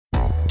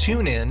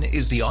TuneIn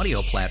is the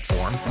audio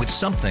platform with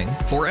something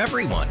for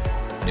everyone.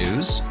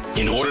 News.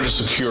 In order to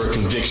secure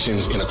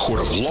convictions in a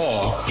court of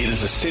law, it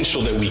is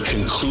essential that we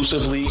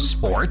conclusively.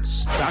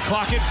 Sports. Shot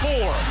clock at 4.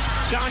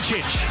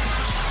 Doncic.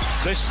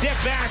 The step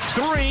back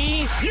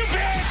 3. You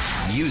bet.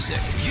 Music.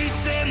 You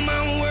set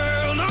my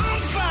world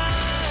on fire.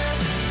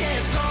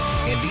 Yes,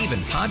 and even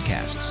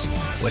podcasts.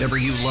 Whatever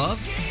you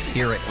love,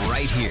 hear it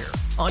right here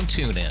on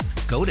TuneIn.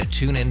 Go to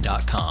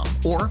TuneIn.com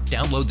or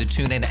download the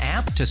TuneIn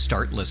app to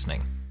start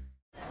listening.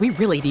 We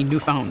really need new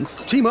phones.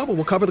 T-Mobile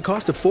will cover the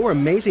cost of 4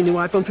 amazing new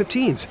iPhone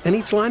 15s, and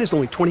each line is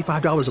only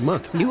 $25 a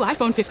month. New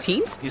iPhone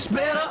 15s? it's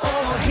better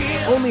over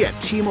here. Only at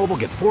T-Mobile,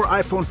 get 4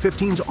 iPhone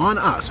 15s on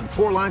us and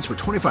 4 lines for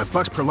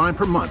 $25 per line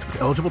per month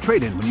with eligible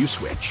trade-in when you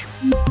switch.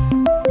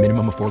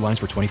 Minimum of 4 lines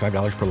for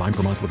 $25 per line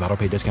per month with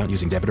autopay discount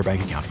using debit or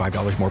bank account.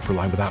 $5 more per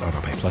line without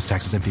autopay, plus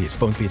taxes and fees.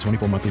 Phone fee at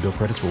 24 monthly bill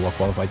credits for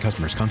well-qualified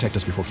customers. Contact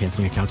us before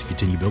canceling account to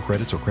continue bill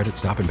credits or credit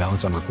stop and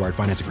balance on required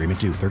finance agreement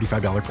due.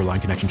 $35 per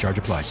line connection charge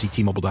applies. See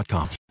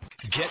T-Mobile.com.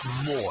 Get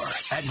more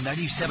at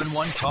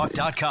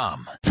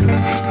 971talk.com.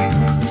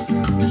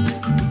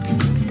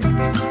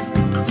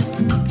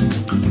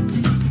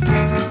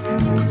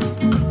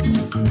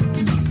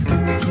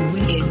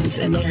 Wiggins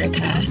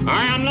America.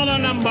 I am not a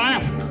number.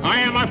 I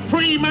am a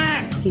free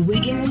man.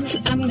 Wiggins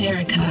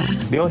America.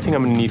 The only thing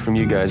I'm going to need from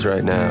you guys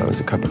right now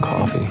is a cup of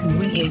coffee.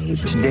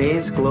 Wiggins.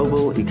 Today's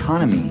global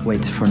economy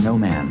waits for no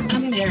man.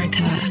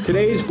 America.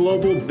 Today's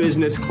global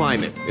business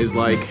climate is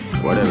like,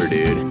 whatever,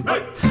 dude.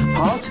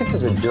 Politics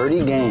is a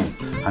dirty game.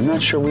 I'm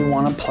not sure we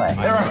want to play.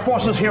 There are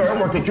forces here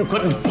at work that you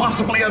couldn't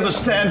possibly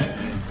understand.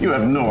 You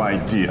have no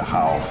idea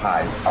how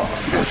high up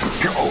this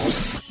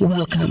goes.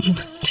 Welcome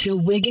to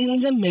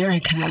Wiggins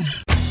America.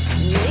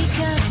 Wake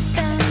up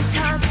and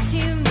talk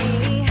to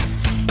me.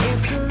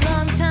 It's a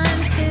long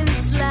time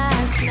since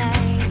last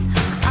night.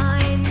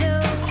 I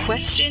know.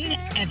 Question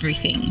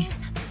everything.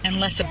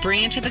 Unless a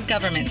branch of the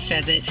government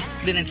says it,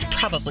 then it's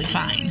probably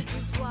fine.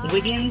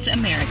 Wiggins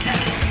America.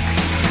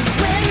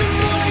 When the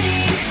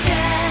morning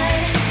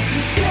said,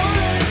 you don't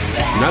look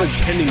back. Not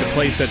intending to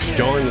play such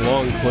darn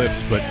long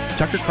clips, but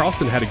Tucker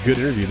Carlson had a good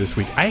interview this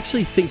week. I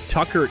actually think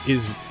Tucker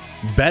is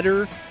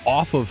better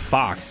off of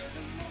Fox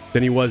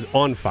than he was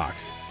on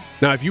Fox.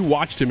 Now, if you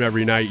watched him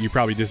every night, you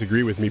probably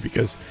disagree with me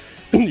because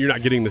you're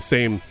not getting the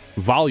same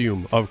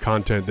volume of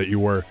content that you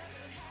were.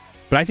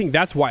 But I think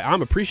that's why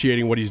I'm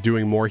appreciating what he's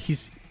doing more.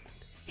 He's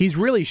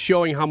really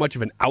showing how much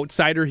of an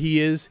outsider he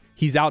is.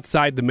 He's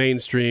outside the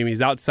mainstream.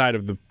 He's outside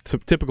of the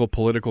typical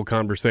political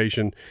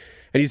conversation.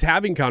 And he's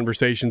having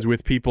conversations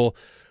with people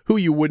who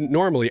you wouldn't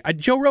normally.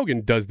 Joe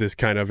Rogan does this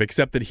kind of,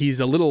 except that he's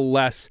a little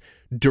less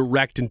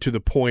direct and to the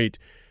point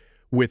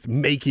with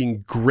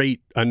making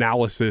great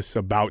analysis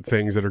about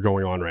things that are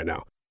going on right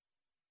now.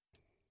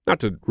 Not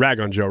to rag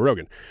on Joe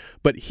Rogan,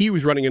 but he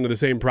was running into the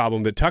same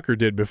problem that Tucker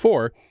did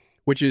before,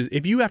 which is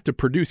if you have to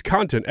produce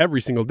content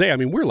every single day, I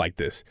mean, we're like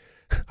this.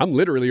 I'm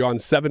literally on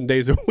 7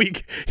 days a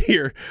week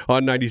here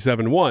on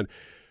 97.1.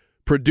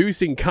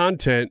 Producing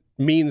content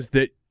means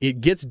that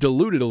it gets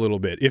diluted a little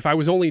bit. If I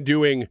was only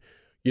doing,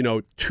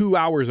 2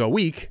 hours a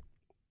week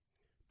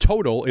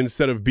total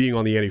instead of being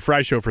on the Andy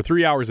Fry Show for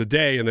 3 hours a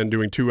day and then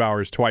doing 2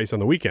 hours twice on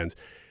the weekends,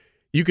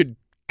 you could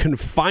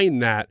confine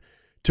that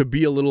to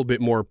be a little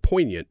bit more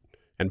poignant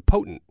and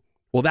potent.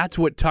 Well, that's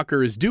what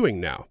Tucker is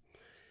doing now.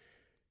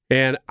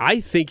 And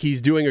I think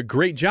he's doing a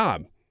great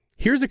job.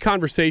 Here's a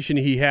conversation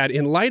he had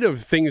in light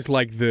of things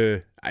like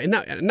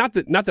not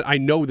that I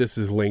know this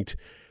is linked,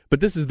 but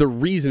this is the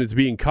reason it's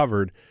being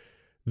covered.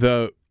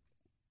 The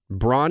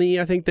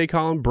Bronny, I think they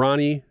call him,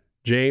 Bronny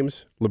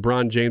James,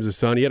 LeBron James'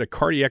 son, he had a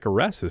cardiac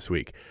arrest this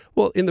week.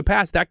 Well, in the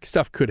past, that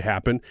stuff could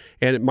happen,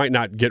 and it might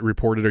not get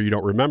reported or you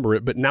don't remember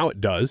it, but now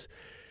it does.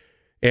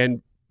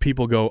 And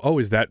people go, oh,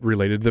 is that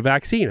related to the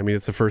vaccine? I mean,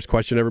 it's the first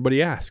question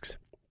everybody asks.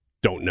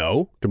 Don't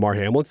know. DeMar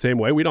Hamlin, same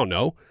way, we don't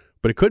know.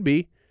 But it could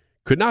be,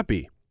 could not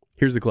be.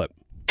 Here's the clip.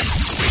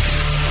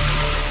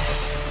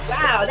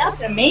 Wow,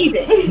 that's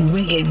amazing.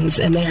 Wiggins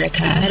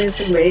America. That is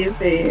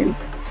amazing.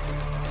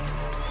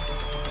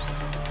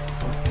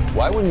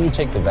 Why wouldn't you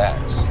take the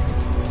vax?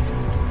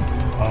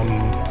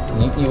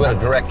 You had a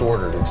direct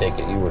order to take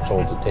it. You were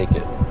told to take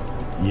it.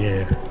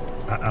 Yeah,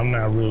 I'm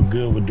not real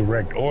good with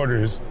direct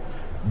orders,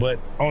 but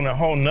on a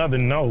whole nother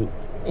note,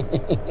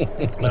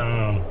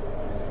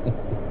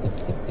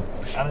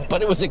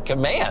 but it was a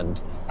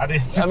command. They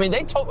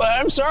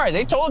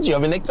told you. I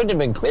mean, they couldn't have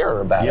been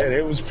clearer about it. Yeah,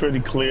 it was pretty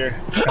clear.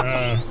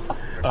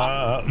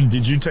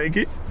 Did you take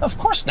it? Of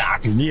course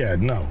not. Yeah,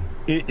 no.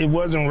 It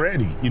wasn't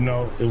ready.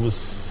 It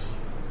was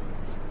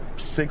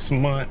 6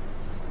 month,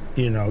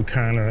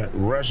 kind of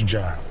rush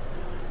job.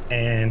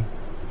 And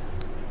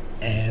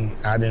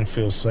I didn't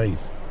feel safe.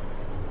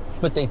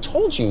 But they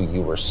told you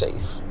you were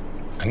safe.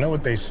 I know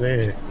what they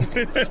said.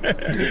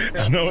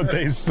 I know what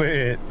they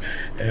said.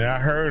 And I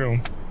heard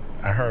them.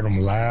 I heard them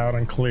loud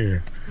and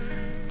clear.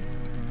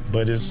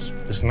 But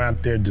it's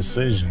not their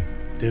decision.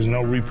 There's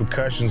no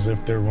repercussions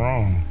if they're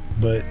wrong.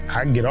 But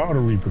I get all the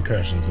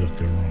repercussions if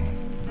they're wrong.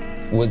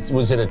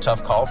 Was it a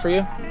tough call for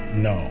you?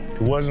 No,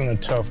 it wasn't a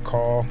tough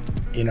call.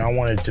 I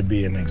wanted to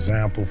be an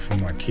example for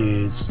my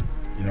kids.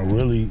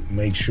 Really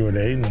make sure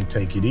they didn't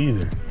take it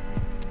either.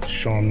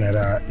 Show them that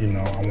I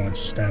wanted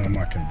to stand on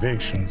my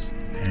convictions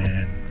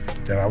and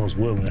that I was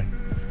willing,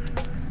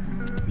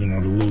 to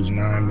lose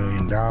 $9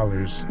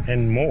 million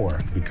and more,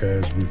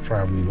 because we've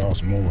probably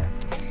lost more,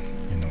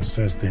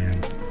 since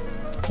then.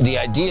 The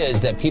idea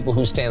is that people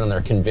who stand on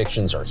their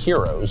convictions are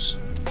heroes.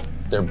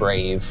 They're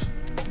brave.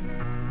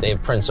 They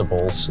have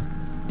principles.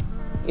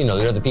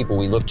 They're the people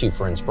we look to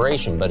for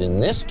inspiration. But in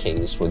this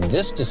case, with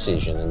this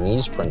decision and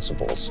these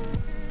principles,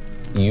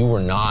 you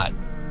were not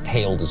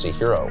hailed as a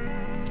hero.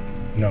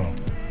 No.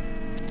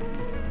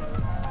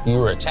 You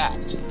were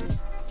attacked.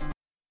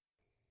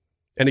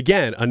 And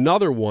again,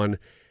 another one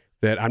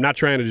that I'm not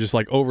trying to just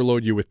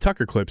overload you with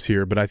Tucker clips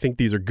here, but I think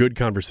these are good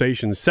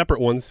conversations. Separate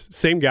ones,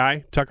 same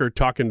guy, Tucker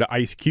talking to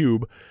Ice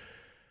Cube.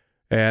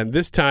 And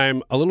this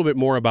time, a little bit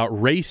more about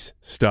race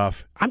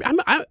stuff.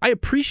 I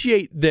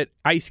appreciate that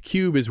Ice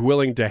Cube is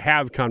willing to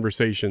have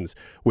conversations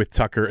with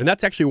Tucker. And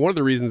that's actually one of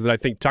the reasons that I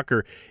think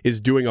Tucker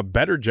is doing a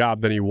better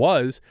job than he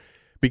was,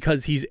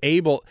 because he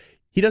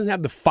doesn't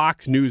have the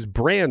Fox News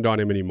brand on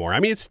him anymore. I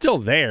mean, it's still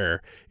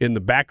there in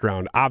the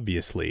background,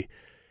 obviously.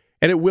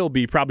 And it will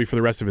be probably for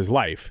the rest of his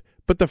life.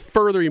 But the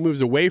further he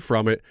moves away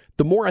from it,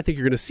 the more I think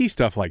you're going to see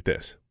stuff like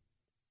this.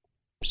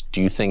 Do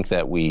you think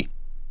that we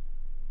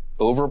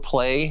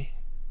overplay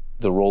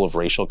the role of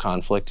racial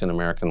conflict in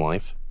American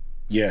life?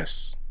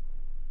 Yes.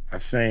 I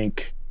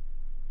think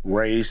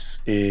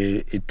race,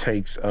 it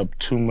takes up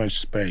too much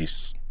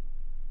space.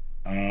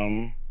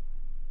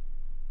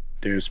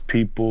 There's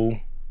people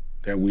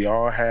that we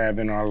all have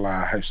in our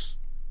lives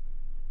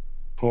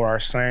who are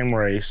same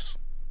race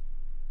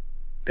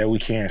that we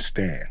can't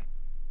stand.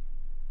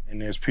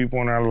 And there's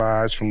people in our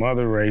lives from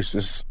other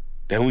races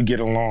that we get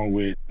along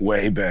with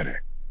way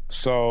better.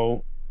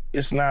 So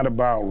it's not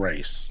about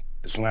race.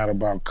 It's not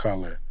about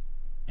color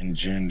and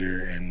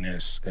gender and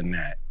this and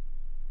that.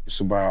 It's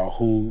about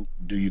who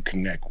do you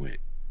connect with?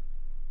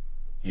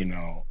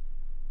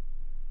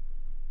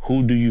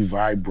 Who do you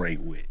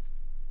vibrate with?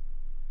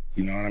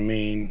 You know what I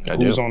mean?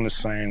 Who's on the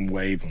same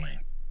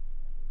wavelength?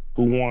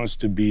 Who wants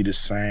to be the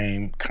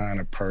same kind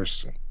of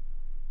person?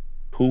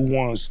 Who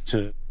wants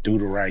to do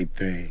the right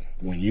thing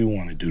when you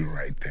want to do the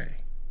right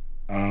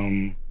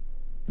thing?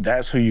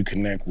 That's who you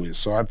connect with.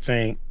 So I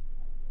think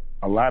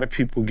a lot of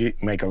people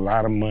make a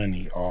lot of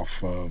money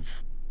off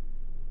of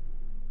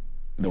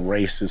the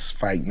racists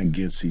fighting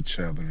against each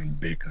other and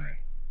bickering.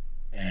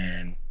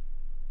 And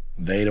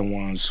they the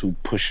ones who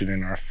push it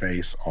in our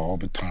face all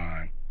the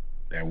time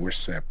that we're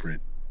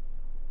separate.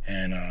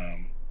 And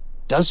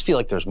does feel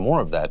like there's more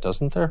of that,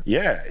 doesn't there?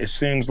 Yeah, it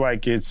seems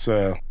like it's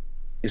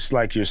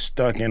like you're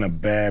stuck in a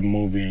bad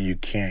movie and you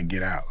can't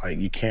get out. Like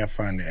you can't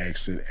find the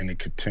exit and it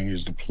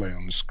continues to play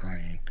on the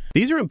screen.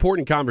 These are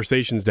important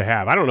conversations to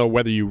have. I don't know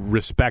whether you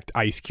respect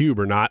Ice Cube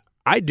or not.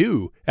 I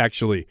do,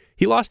 actually.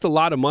 He lost a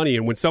lot of money,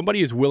 and when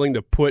somebody is willing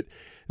to put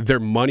their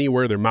money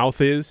where their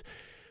mouth is,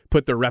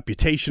 put their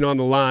reputation on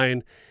the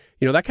line,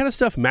 that kind of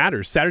stuff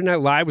matters. Saturday Night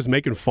Live was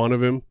making fun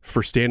of him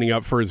for standing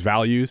up for his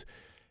values.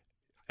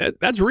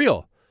 That's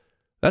real.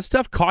 That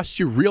stuff costs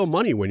you real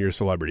money when you're a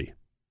celebrity.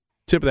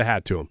 Tip of the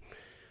hat to him.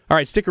 All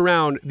right, stick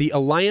around. The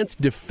Alliance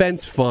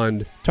Defense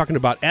Fund, talking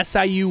about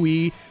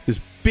SIUE, this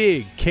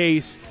big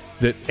case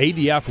that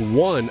ADF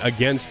won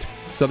against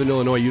Southern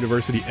Illinois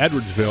University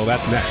Edwardsville.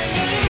 That's next.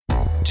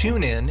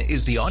 TuneIn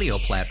is the audio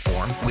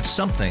platform with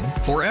something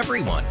for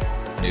everyone.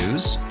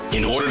 News.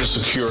 In order to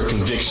secure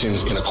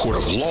convictions in a court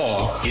of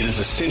law, it is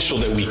essential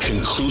that we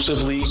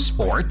conclusively.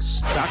 Sports.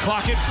 Shot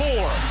clock at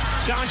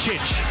 4.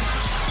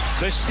 Doncic.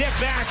 The step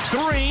back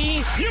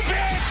 3. You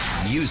bet.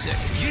 Music.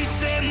 You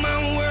set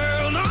my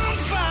world on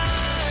fire.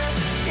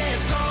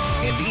 Yes,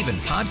 and even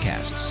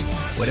podcasts.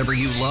 Whatever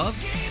you love,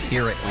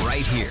 hear it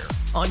right here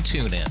on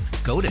TuneIn.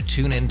 Go to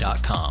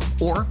TuneIn.com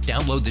or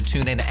download the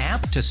TuneIn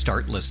app to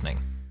start listening.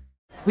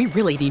 We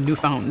really need new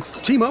phones.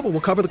 T-Mobile will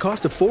cover the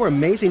cost of 4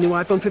 amazing new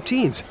iPhone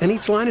 15s, and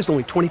each line is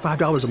only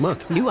 $25 a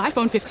month. New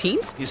iPhone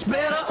 15s? It's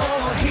better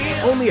over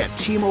here. Only at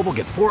T-Mobile,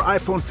 get 4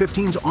 iPhone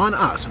 15s on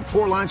us and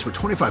 4 lines for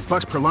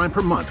 $25 per line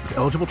per month with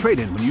eligible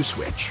trade-in when you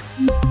switch.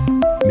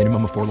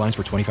 Minimum of 4 lines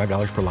for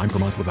 $25 per line per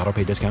month with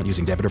autopay discount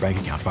using debit or bank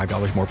account.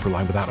 $5 more per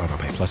line without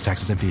autopay, plus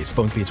taxes and fees.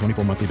 Phone fee at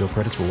 24 monthly bill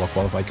credits for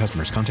well-qualified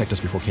customers. Contact us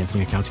before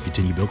canceling account to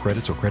continue bill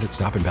credits or credit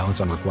stop and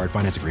balance on required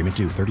finance agreement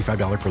due.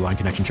 $35 per line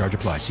connection charge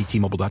applies. See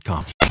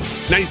T-Mobile.com.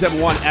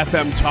 97.1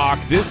 FM Talk.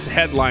 This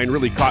headline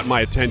really caught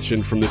my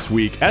attention from this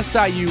week.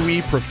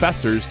 SIUE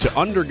professors to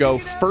undergo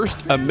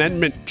First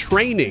Amendment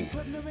training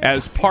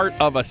as part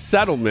of a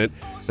settlement.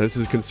 This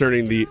is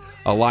concerning the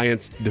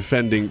Alliance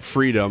Defending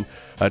Freedom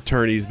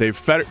attorneys. They've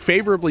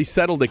favorably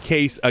settled a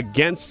case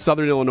against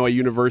Southern Illinois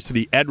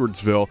University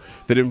Edwardsville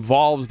that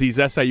involves these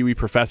SIUE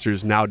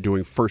professors now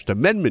doing First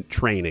Amendment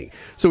training.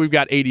 So we've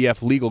got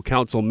ADF legal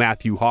counsel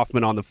Matthew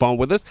Hoffman on the phone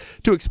with us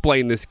to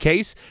explain this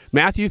case.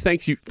 Matthew,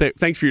 thanks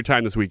for your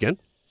time this weekend.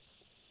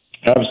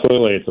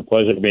 Absolutely. It's a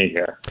pleasure to be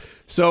here.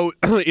 So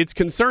it's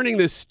concerning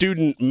this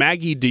student,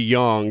 Maggie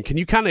DeYoung. Can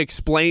you kind of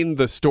explain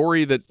the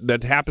story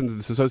that happens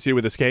that's associated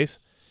with this case?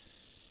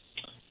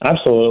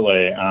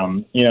 Absolutely.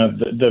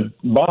 The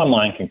bottom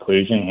line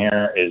conclusion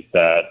here is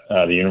that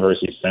the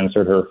university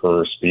censored her for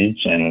her speech,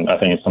 and I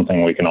think it's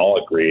something we can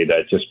all agree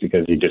that just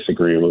because you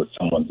disagree with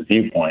someone's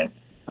viewpoint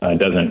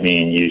doesn't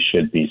mean you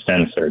should be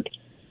censored.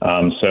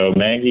 So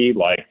Maggie,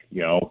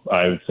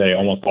 I would say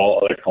almost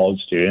all other college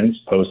students,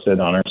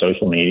 posted on her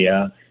social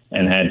media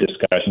and had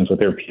discussions with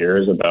their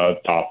peers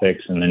about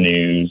topics in the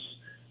news,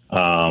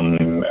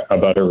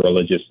 about her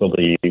religious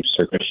beliefs,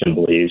 her Christian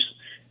beliefs,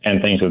 and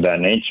things of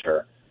that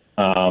nature.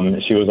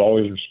 She was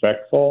always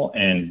respectful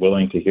and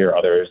willing to hear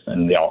others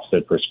in the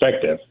opposite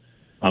perspective.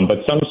 But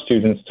some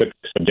students took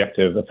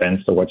subjective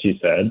offense to what she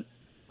said,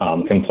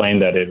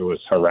 complained that it was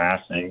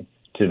harassing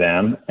to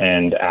them,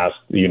 and asked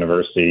the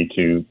university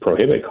to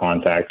prohibit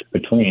contact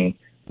between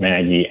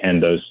Maggie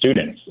and those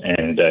students.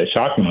 And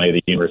shockingly,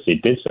 the university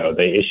did so.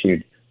 They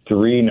issued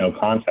 3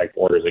 no-contact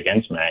orders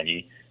against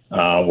Maggie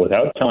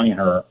without telling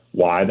her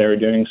why they were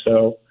doing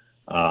so,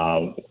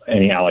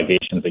 any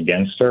allegations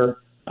against her.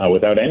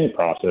 Without any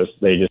process,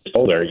 they just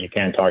told her, you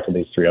can't talk to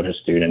these 3 other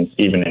students,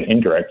 even in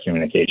indirect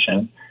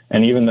communication.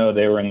 And even though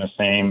they were in the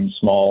same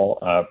small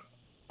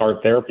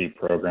art therapy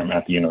program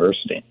at the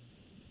university.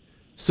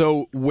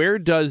 So where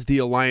does the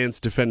Alliance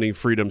Defending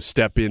Freedom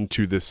step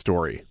into this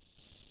story?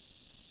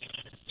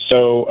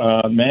 So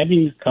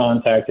Maggie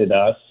contacted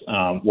us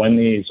when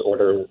these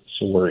orders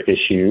were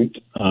issued,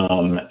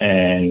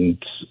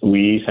 and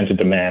we sent a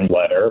demand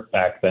letter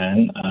back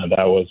then.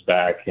 That was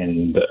back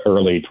in the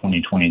early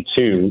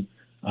 2022.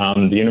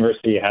 The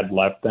university had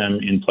left them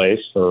in place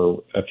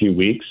for a few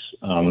weeks.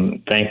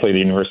 Thankfully, the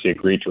university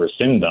agreed to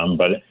rescind them,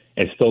 but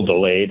it's still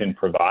delayed in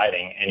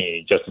providing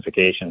any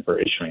justification for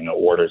issuing the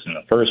orders in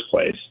the first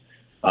place.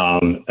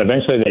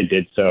 Eventually, they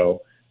did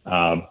so,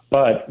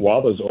 but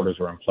while those orders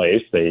were in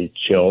place, they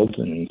chilled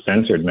and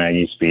censored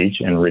Maggie's speech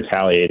and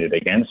retaliated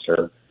against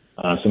her.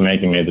 So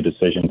Maggie made the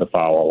decision to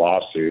file a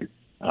lawsuit,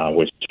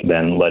 which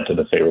then led to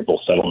the favorable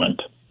settlement.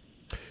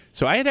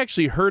 So I had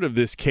actually heard of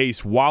this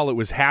case while it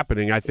was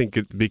happening. I think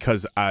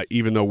because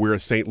even though we're a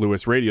St.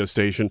 Louis radio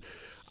station,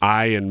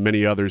 I and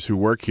many others who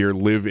work here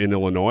live in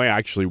Illinois. I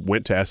actually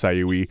went to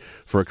SIUE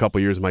for a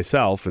couple years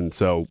myself, and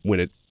so when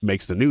it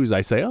makes the news,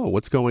 I say, oh,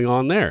 what's going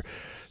on there?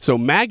 So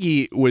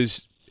Maggie,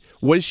 was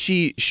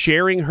she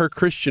sharing her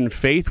Christian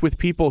faith with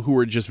people who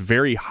were just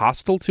very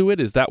hostile to it?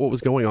 Is that what was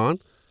going on?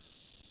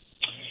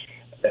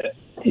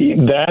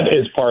 That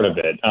is part of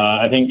it.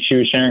 I think she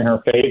was sharing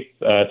her faith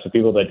to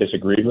people that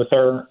disagreed with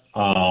her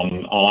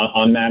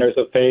on matters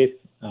of faith.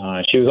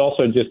 She was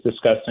also just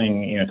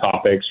discussing,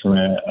 topics from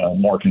a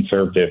more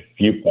conservative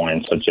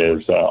viewpoint, such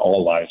as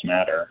all lives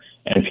matter,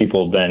 and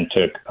people then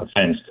took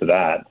offense to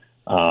that,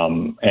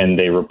 and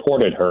they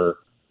reported her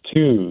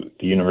to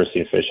the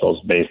university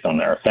officials based on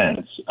their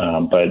offense.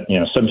 But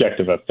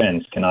subjective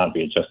offense cannot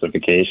be a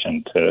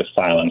justification to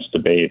silence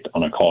debate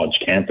on a college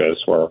campus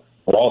where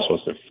we're all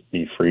supposed to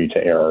be free to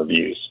air our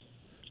views.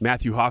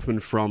 Matthew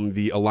Hoffman from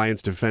the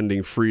Alliance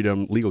Defending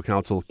Freedom Legal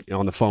Counsel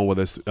on the phone with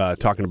us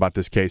talking about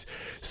this case.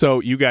 So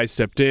you guys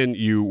stepped in.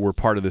 You were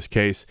part of this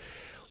case.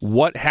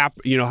 What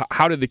happened?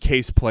 How did the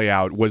case play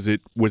out? Was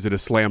it a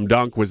slam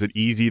dunk? Was it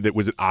easy?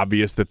 Was it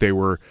obvious that they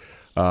were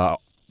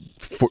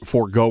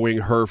foregoing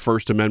her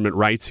First Amendment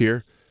rights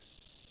here?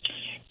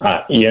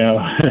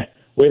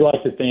 We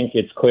like to think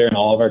it's clear in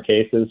all of our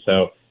cases.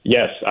 So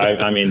yes,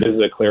 I mean, this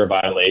is a clear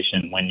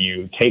violation. When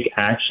you take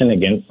action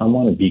against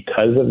someone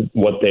because of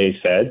what they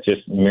said,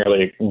 just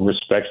merely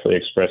respectfully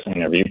expressing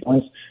their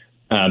viewpoints,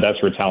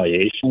 that's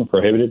retaliation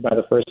prohibited by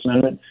the First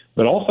Amendment.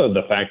 But also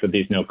the fact that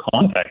these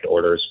no-contact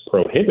orders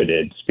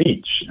prohibited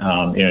speech,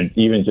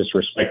 even just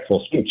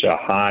respectful speech, a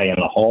hi in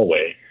the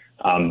hallway,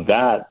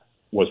 that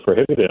was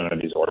prohibited under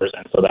these orders.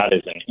 And so that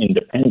is an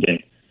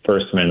independent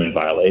First Amendment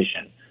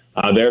violation.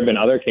 There have been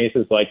other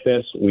cases like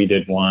this. We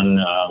did one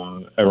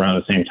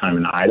around the same time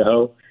in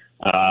Idaho,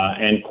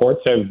 and courts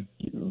have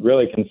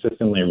really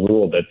consistently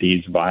ruled that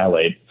these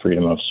violate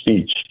freedom of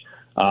speech.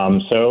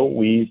 So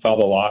we filed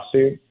a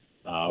lawsuit.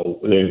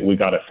 We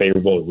got a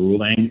favorable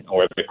ruling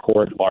where the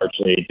court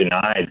largely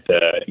denied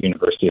the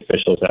university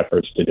officials'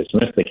 efforts to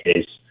dismiss the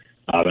case,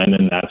 and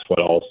then that's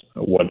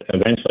what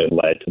eventually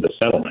led to the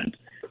settlement.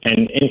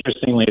 And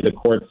interestingly, the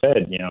court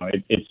said,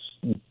 it's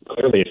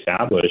clearly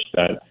established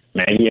that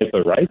Maggie has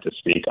the right to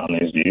speak on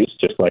these views,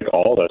 just like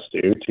all of us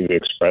do, to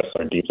express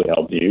our deeply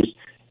held views.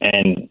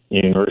 And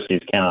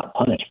universities cannot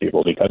punish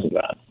people because of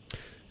that.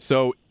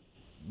 So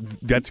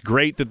that's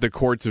great that the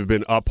courts have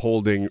been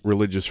upholding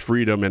religious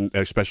freedom and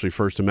especially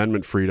First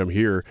Amendment freedom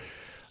here.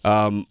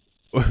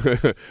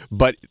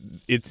 But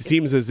it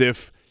seems as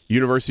if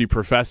university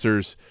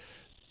professors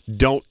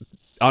don't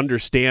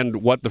understand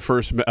what the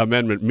First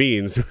Amendment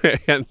means,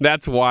 and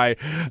that's why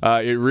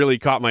it really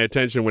caught my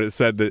attention when it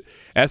said that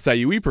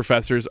SIUE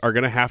professors are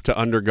going to have to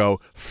undergo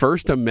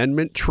First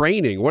Amendment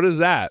training. What is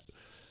that?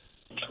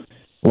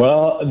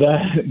 Well,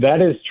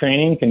 that is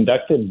training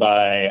conducted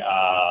by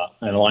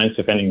an Alliance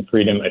Defending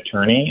Freedom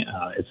attorney.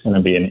 It's going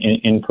to be an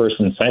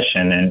in-person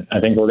session, and I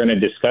think we're going to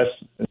discuss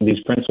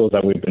these principles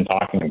that we've been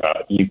talking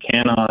about. You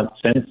cannot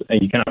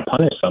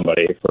punish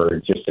somebody for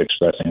just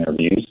expressing their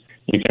views.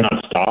 You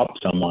cannot stop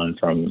someone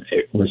from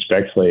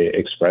respectfully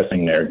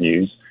expressing their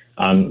views.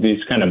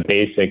 These kind of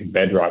basic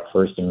bedrock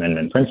First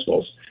Amendment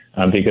principles,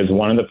 because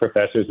one of the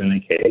professors in the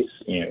case,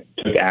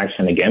 took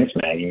action against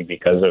Maggie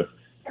because of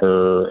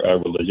her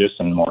religious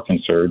and more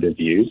conservative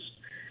views.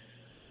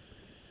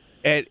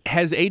 And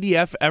has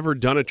ADF ever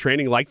done a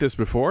training like this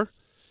before?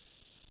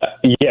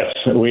 Yes,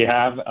 we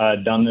have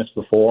done this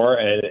before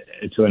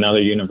to another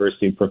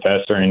university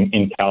professor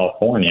in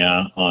California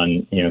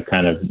on,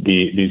 kind of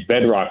these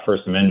bedrock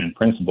First Amendment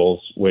principles,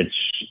 which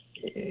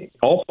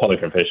all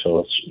public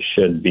officials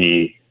should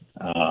be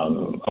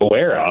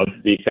aware of,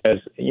 because,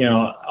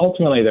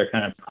 ultimately they're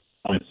kind of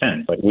common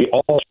sense. Like, we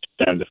all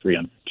should have the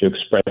freedom to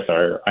express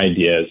our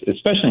ideas,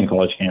 especially in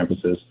college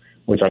campuses,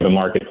 which are the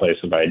marketplace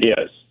of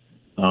ideas.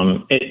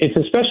 It's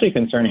especially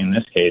concerning in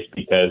this case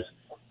because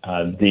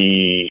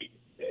the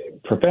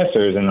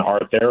professors in the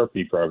art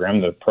therapy program,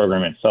 the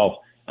program itself,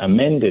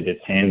 amended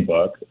its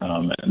handbook,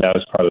 that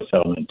was part of the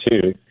settlement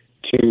too,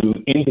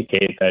 to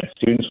indicate that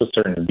students with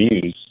certain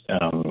views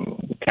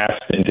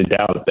cast into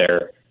doubt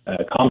their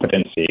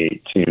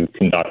competency to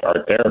conduct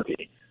art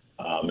therapy.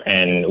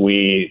 And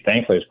we,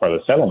 thankfully, as part of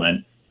the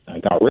settlement,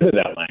 got rid of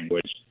that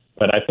language.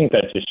 But I think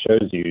that just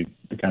shows you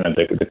the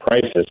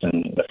crisis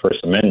in the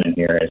First Amendment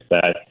here is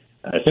that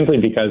simply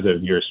because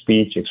of your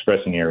speech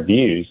expressing your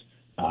views,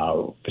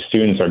 the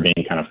students are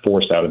being kind of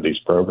forced out of these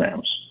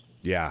programs.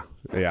 Yeah.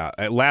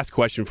 Last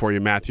question for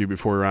you, Matthew,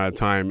 before we run out of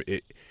time.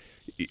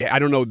 I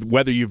don't know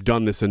whether you've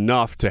done this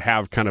enough to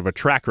have kind of a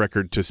track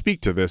record to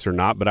speak to this or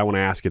not, but I want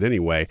to ask it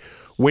anyway.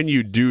 When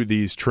you do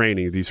these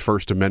trainings, these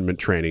First Amendment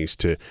trainings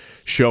to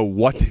show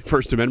what the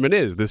First Amendment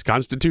is, this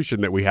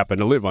Constitution that we happen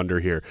to live under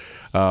here,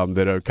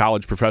 that a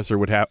college professor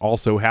would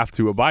also have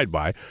to abide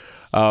by,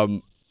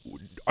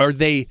 are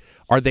they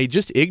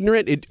just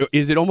ignorant?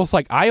 Is it almost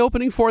like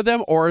eye-opening for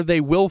them, or are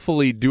they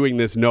willfully doing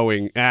this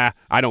knowing, I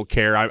don't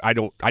care,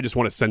 I just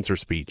want to censor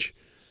speech?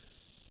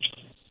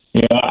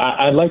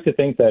 I'd like to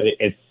think that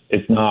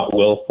it's not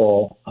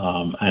willful,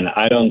 and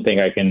I don't think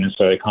I can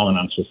necessarily comment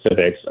on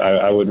specifics.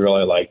 I would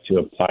really like to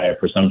apply a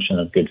presumption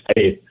of good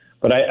faith.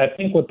 But I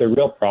think what the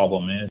real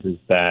problem is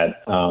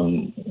that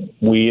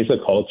we as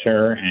a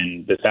culture,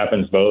 and this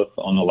happens both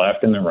on the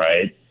left and the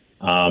right,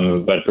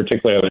 but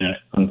particularly,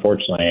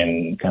 unfortunately,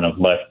 in kind of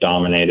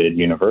left-dominated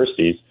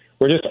universities,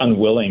 we're just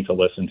unwilling to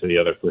listen to the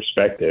other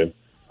perspective,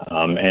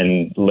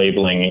 and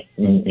labeling,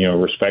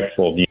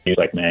 respectful views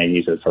like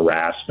Maggie's as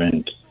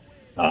harassment,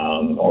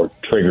 or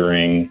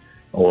triggering,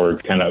 or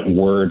kind of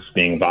words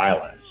being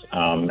violence.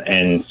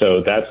 And so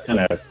that's kind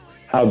of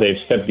how they've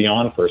stepped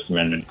beyond First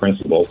Amendment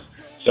principles.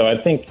 So I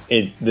think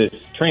this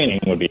training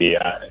would be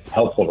a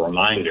helpful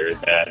reminder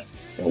that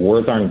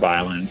words aren't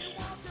violence.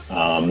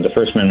 The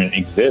First Amendment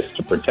exists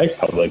to protect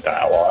public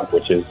dialogue,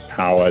 which is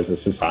how, as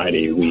a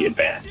society, we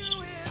advance.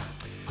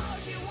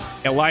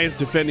 Alliance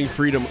Defending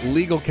Freedom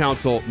Legal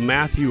Counsel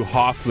Matthew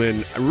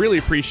Hoffman. I really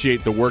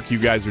appreciate the work you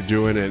guys are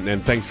doing,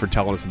 and thanks for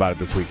telling us about it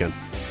this weekend.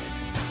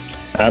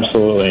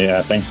 Absolutely.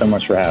 Thanks so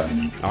much for having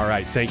me. All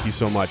right. Thank you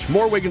so much.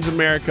 More Wiggins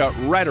America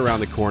right around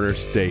the corner.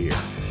 Stay here.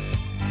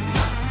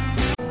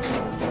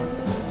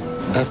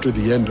 After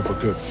the end of a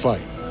good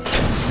fight,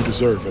 you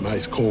deserve an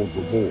ice-cold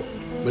reward.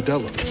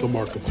 Modelo is the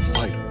mark of a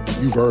fighter.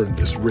 You've earned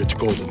this rich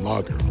golden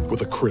lager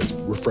with a crisp,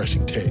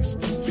 refreshing taste.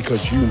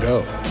 Because you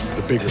know,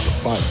 the bigger the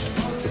fight,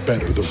 the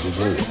better the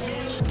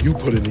reward. You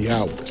put in the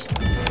hours,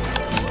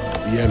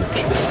 the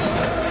energy,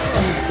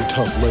 the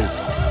tough labor.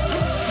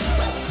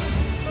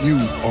 You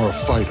are a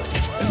fighter,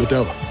 and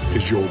Modelo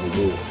is your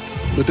reward.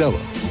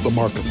 Modelo, the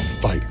mark of a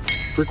fighter.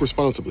 Drink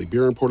responsibly.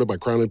 Beer imported by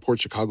Crown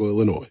Imports, Chicago,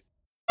 Illinois.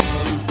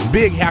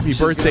 Big happy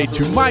birthday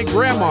to my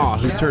grandma,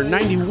 who turned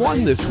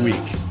 91 this week.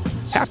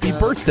 Happy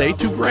birthday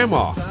to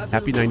Grandma.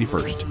 Happy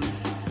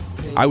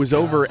 91st. I was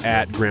over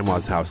at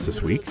Grandma's house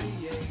this week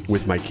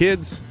with my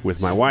kids,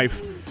 with my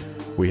wife.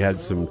 We had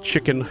some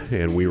chicken,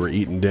 and we were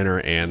eating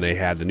dinner, and they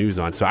had the news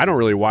on. So I don't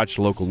really watch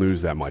local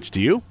news that much.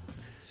 Do you?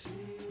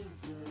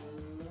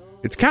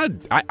 It's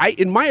kind of,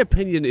 in my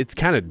opinion, it's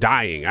kind of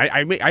dying.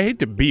 I hate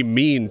to be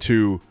mean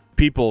to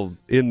people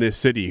in this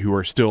city who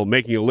are still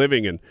making a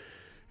living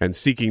and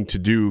seeking to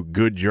do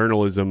good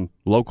journalism,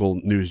 local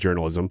news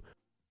journalism.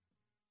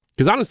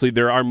 Because honestly,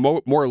 there are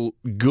more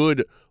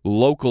good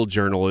local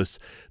journalists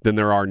than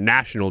there are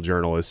national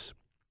journalists.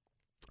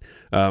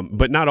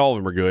 But not all of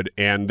them are good.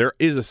 And there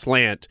is a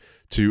slant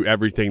to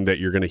everything that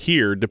you're going to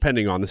hear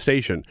depending on the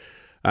station.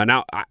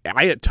 Now,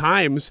 I at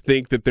times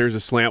think that there's a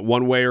slant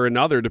one way or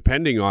another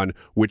depending on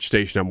which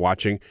station I'm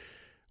watching.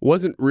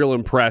 Wasn't real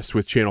impressed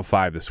with Channel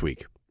 5 this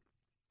week.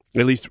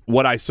 At least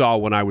what I saw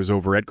when I was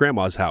over at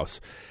Grandma's house.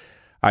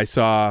 I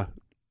saw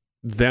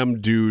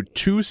them do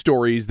 2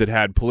 stories that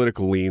had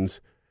political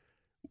leans.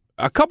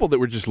 A couple that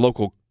were just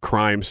local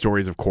crime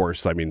stories, of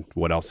course. I mean,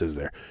 what else is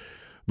there?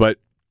 But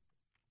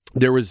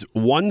there was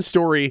one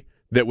story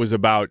that was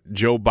about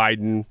Joe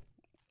Biden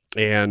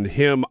and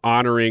him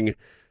honoring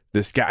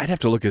this guy. I'd have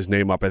to look his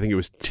name up. I think it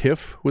was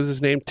Tiff was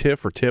his name,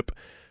 Tiff or Tip.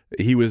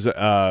 He was,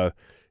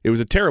 it was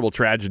a terrible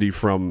tragedy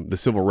from the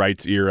civil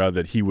rights era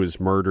that he was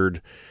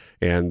murdered,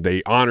 and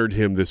they honored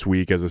him this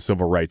week as a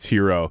civil rights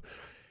hero.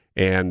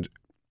 And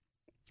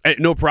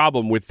no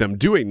problem with them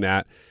doing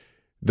that.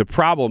 The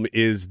problem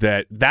is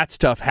that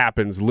stuff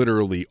happens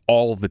literally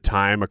all the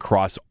time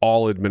across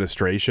all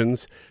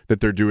administrations,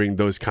 that they're doing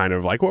those kind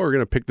of like, well, we're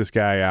going to pick this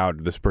guy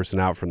out, this person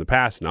out from the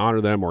past and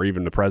honor them, or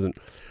even the present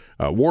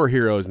war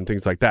heroes and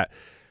things like that.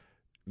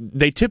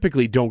 They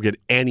typically don't get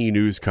any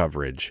news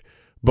coverage.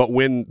 But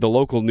when the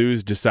local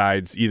news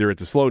decides either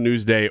it's a slow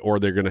news day or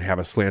they're going to have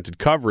a slanted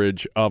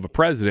coverage of a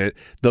president,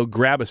 they'll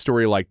grab a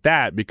story like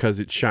that because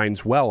it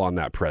shines well on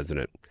that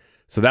president.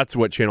 So that's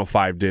what Channel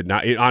 5 did. Now,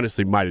 it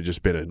honestly might have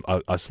just been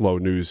a slow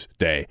news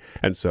day,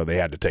 and so they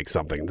had to take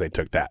something. They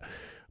took that.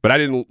 But I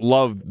didn't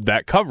love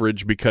that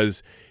coverage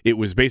because it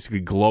was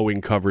basically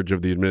glowing coverage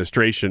of the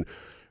administration.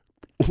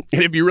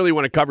 And if you really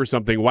want to cover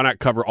something, why not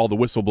cover all the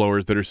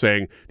whistleblowers that are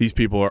saying these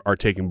people are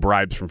taking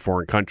bribes from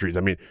foreign countries?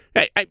 I mean,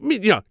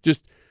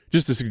 just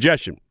a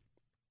suggestion.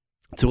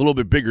 It's a little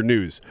bit bigger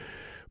news.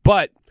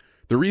 But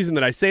the reason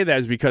that I say that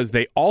is because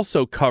they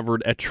also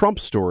covered a Trump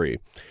story.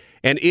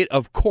 And it,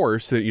 of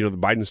course, the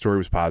Biden story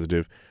was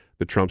positive.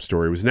 The Trump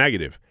story was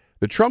negative.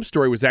 The Trump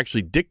story was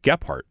actually Dick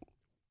Gephardt.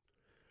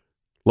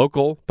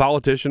 Local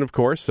politician, of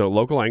course, so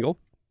local angle.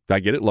 I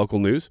get it, local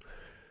news.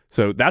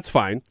 So that's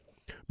fine.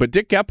 But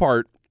Dick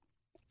Gephardt,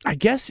 I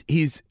guess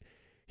he's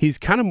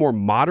kind of more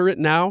moderate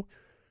now,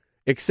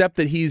 except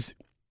that he's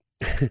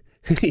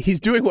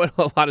doing what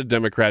a lot of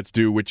Democrats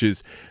do, which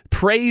is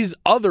praise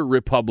other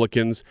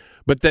Republicans,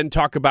 but then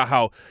talk about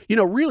how,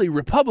 really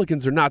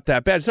Republicans are not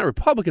that bad. It's not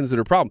Republicans that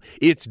are a problem.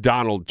 It's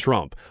Donald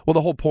Trump. Well,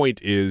 the whole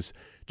point is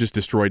just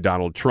destroy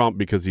Donald Trump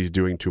because he's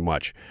doing too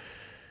much.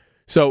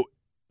 So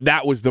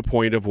that was the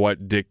point of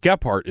what Dick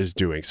Gephardt is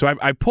doing. So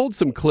I pulled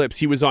some clips.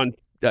 He was on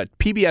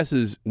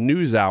PBS's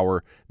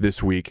NewsHour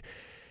this week.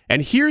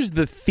 And here's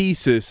the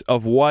thesis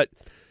of what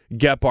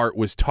Gephardt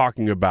was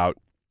talking about.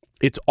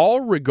 It's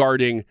all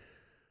regarding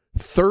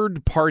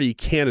third-party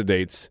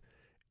candidates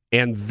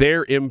and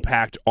their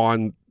impact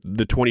on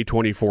the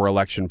 2024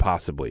 election,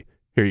 possibly.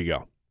 Here you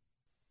go.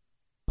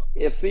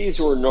 If these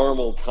were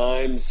normal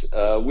times,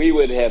 we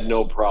would have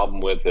no problem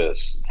with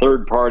this.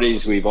 Third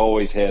parties, we've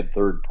always had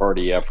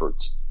third-party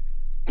efforts.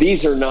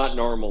 These are not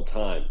normal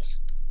times.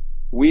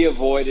 We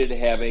avoided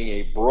having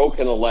a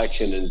broken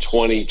election in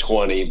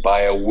 2020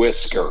 by a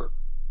whisker,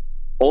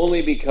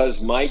 only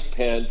because Mike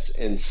Pence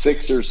and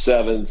 6 or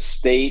 7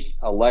 state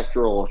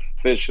electoral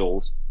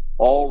officials,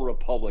 all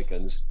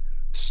Republicans,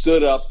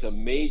 stood up to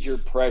major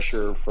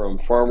pressure from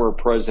former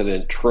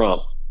President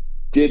Trump.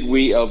 Did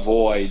we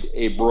avoid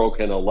a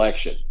broken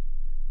election?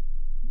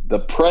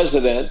 The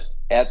president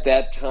at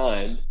that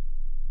time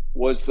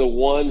was the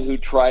one who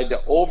tried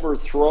to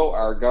overthrow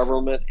our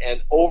government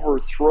and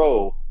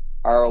overthrow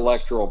our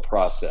electoral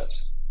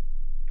process.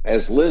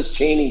 As Liz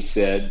Cheney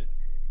said,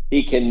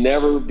 he can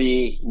never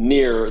be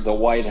near the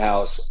White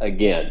House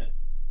again.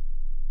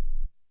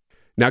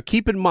 Now,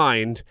 keep in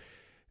mind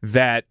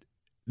that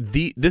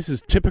this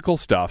is typical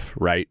stuff,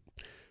 right?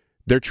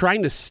 They're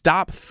trying to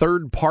stop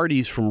third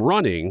parties from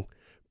running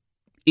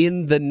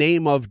in the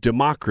name of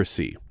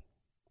democracy.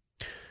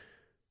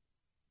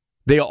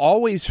 They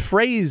always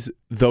phrase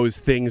those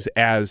things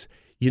as,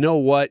 you know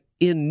what,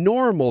 in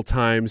normal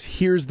times,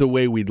 here's the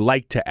way we'd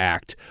like to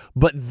act.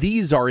 But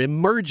these are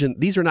emergent.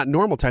 These are not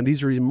normal times.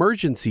 These are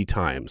emergency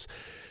times.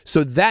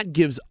 So that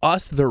gives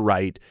us the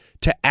right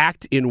to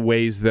act in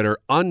ways that are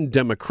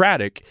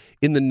undemocratic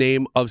in the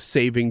name of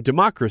saving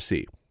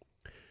democracy.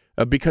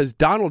 Because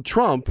Donald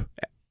Trump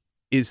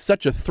is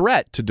such a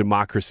threat to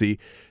democracy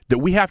that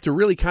we have to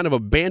really kind of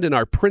abandon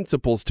our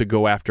principles to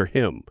go after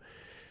him.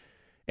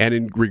 And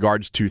in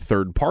regards to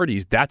third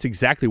parties, that's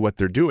exactly what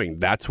they're doing.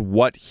 That's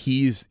what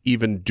he's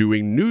even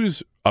doing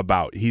news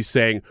about. He's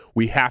saying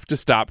we have to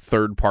stop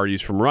third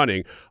parties from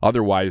running.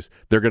 Otherwise,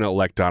 they're going to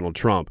elect Donald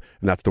Trump.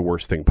 And that's the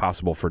worst thing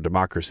possible for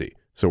democracy.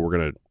 So we're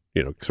going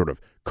to, sort of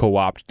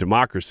co-opt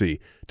democracy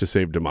to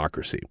save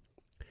democracy.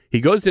 He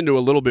goes into a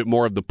little bit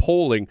more of the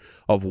polling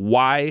of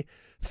why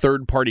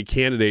third-party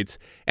candidates,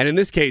 and in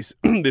this case,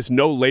 this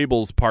No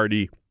Labels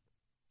party,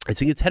 I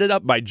think it's headed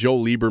up by Joe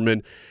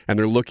Lieberman, and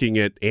they're looking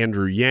at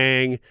Andrew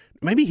Yang.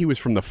 Maybe he was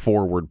from the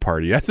Forward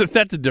Party. That's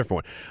a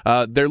different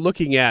one. They're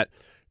looking at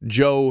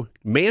Joe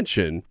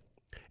Manchin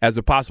as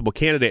a possible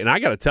candidate. And I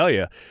got to tell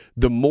you,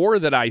 the more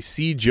that I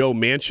see Joe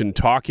Manchin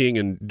talking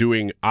and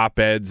doing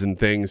op-eds and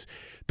things,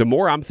 the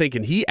more I'm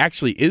thinking he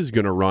actually is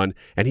going to run,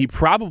 and he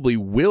probably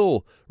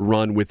will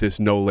run with this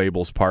No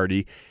Labels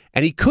party,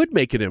 and he could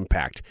make an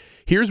impact.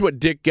 Here's what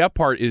Dick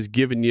Gephardt is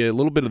giving you a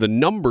little bit of the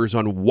numbers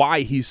on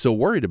why he's so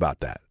worried about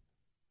that.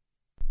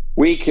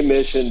 We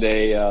commissioned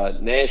a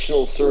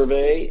national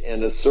survey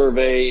and a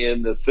survey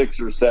in the 6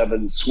 or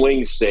 7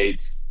 swing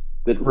states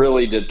that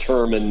really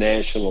determine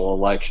national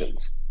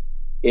elections.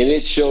 And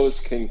it shows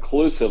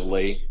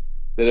conclusively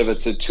that if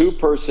it's a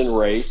two-person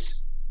race,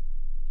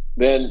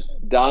 then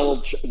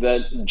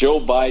Joe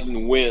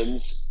Biden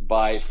wins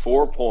by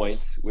 4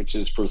 points, which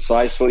is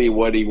precisely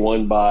what he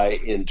won by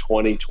in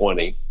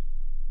 2020.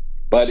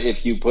 But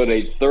if you put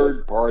a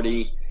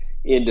third-party,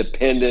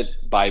 independent,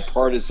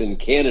 bipartisan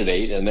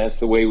candidate, and that's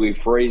the way we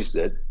phrased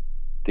it,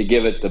 to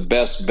give it the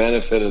best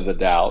benefit of the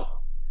doubt,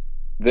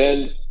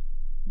 then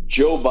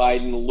Joe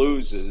Biden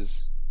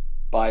loses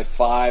by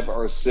 5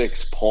 or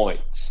 6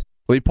 points.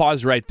 Let me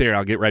pause right there.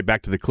 I'll get right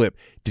back to the clip.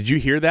 Did you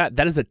hear that?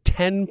 That is a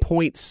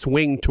 10-point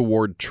swing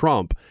toward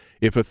Trump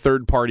if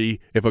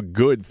a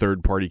good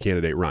third-party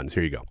candidate runs.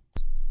 Here you go.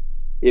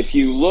 If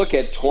you look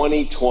at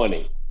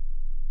 2020,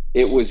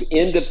 it was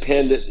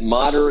independent,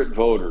 moderate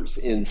voters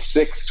in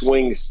 6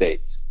 swing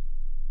states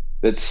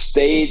that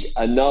stayed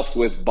enough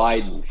with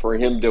Biden for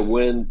him to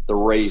win the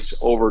race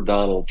over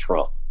Donald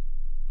Trump.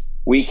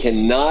 We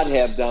cannot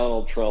have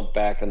Donald Trump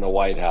back in the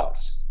White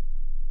House.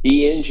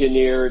 He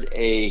engineered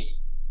a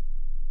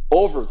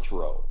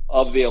overthrow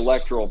of the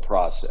electoral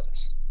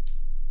process.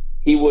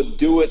 He would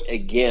do it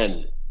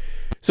again.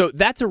 So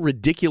that's a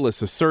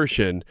ridiculous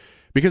assertion,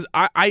 because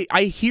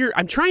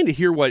I'm trying to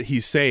hear what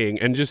he's saying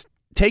and just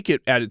take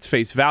it at its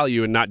face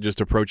value and not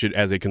just approach it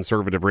as a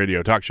conservative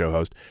radio talk show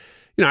host.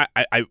 You know,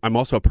 I'm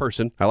also a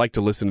person. I like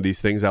to listen to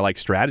these things. I like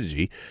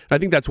strategy. I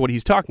think that's what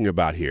he's talking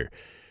about here.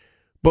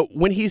 But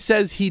when he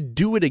says he'd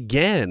do it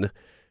again,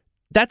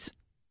 that's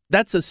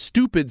a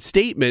stupid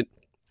statement,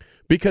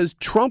 because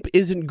Trump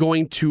isn't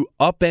going to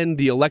upend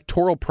the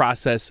electoral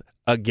process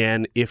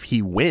again if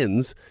he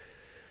wins.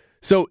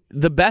 So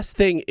the best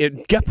thing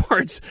in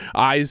Gephardt's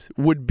eyes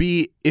would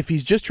be, if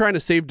he's just trying to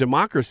save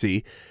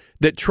democracy,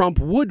 that Trump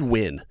would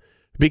win,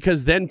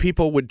 because then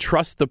people would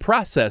trust the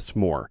process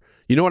more.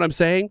 You know what I'm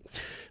saying?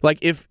 Like,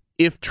 if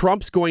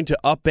Trump's going to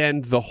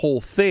upend the whole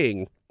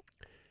thing,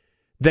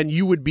 then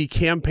you would be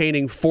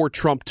campaigning for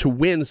Trump to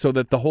win so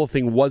that the whole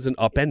thing wasn't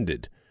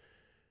upended.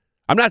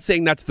 I'm not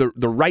saying that's the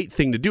right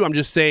thing to do. I'm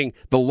just saying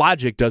the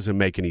logic doesn't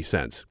make any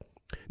sense.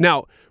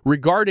 Now,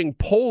 regarding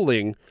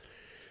polling,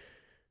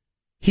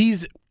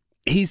 he's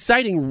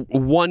citing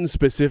one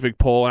specific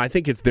poll, and I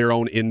think it's their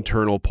own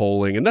internal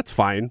polling, and that's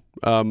fine.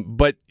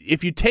 But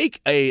if you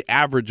take an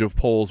average of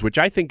polls, which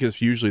I think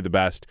is usually the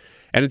best,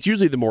 and it's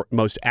usually the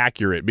most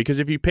accurate, because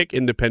if you pick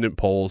independent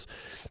polls,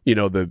 you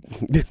know, the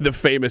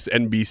famous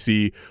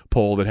NBC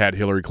poll that had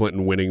Hillary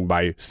Clinton winning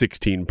by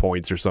 16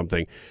 points or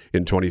something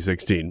in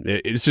 2016,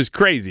 it's just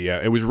crazy.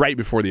 It was right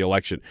before the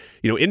election.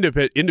 You know,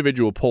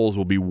 individual polls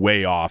will be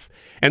way off,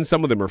 and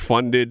some of them are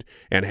funded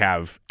and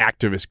have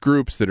activist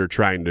groups that are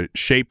trying to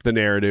shape the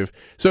narrative.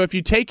 So if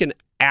you take an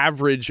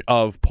average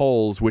of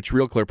polls, which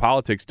Real Clear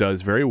Politics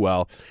does very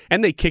well,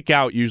 and they kick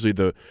out usually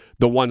the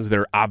ones that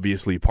are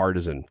obviously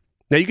partisan.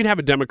 Now, you can have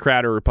a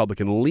Democrat or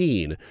Republican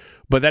lean,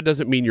 but that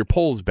doesn't mean your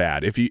poll's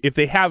bad. If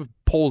they have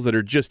polls that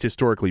are just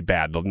historically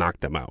bad, they'll knock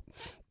them out.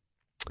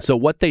 So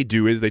what they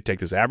do is they take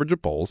this average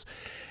of polls,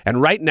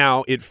 and right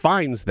now it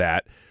finds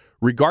that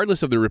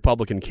regardless of the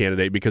Republican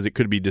candidate, because it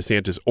could be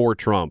DeSantis or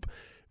Trump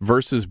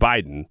versus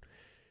Biden,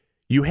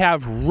 you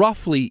have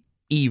roughly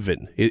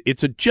even.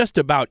 It's just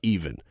about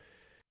even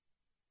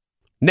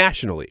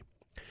nationally.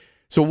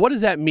 So what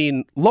does that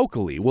mean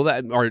locally?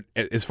 Well, or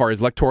as far as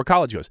electoral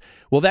college goes,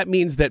 well, that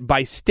means that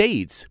by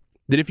states,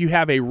 that if you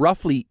have a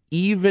roughly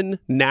even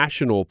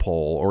national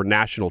poll or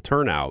national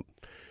turnout,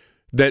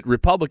 that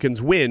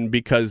Republicans win,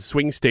 because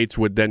swing states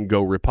would then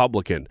go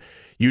Republican.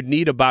 You'd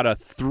need about a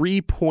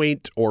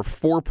 3-point or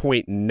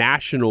 4-point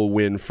national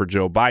win for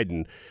Joe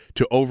Biden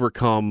to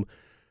overcome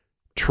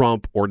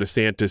Trump or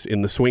DeSantis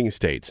in the swing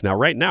states. Now,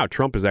 right now,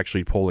 Trump is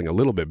actually polling a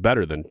little bit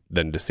better than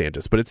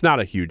DeSantis, but it's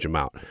not a huge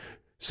amount.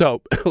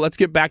 So let's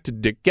get back to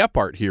Dick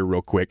Gephardt here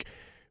real quick,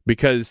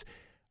 because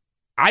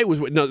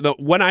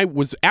when I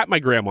was at my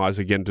grandma's,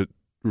 again, to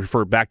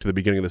refer back to the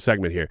beginning of the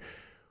segment here,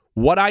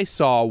 what I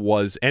saw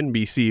was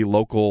NBC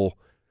local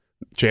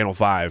Channel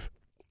 5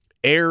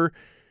 air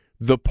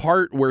the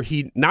part where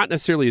he not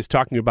necessarily is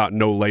talking about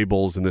no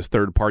labels and this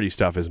third-party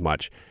stuff as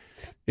much.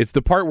 It's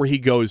the part where he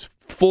goes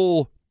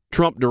full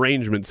Trump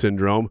derangement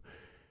syndrome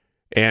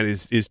and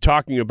is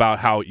talking about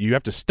how you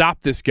have to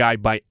stop this guy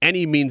by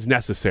any means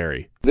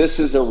necessary. This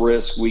is a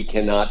risk we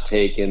cannot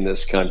take in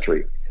this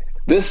country.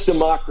 This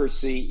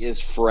democracy is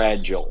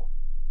fragile.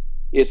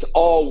 It's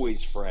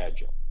always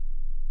fragile.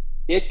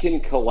 It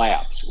can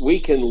collapse. We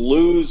can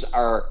lose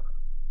our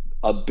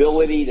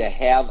ability to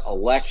have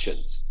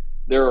elections.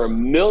 There are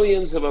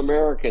millions of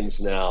Americans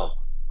now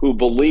who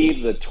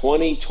believe the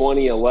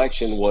 2020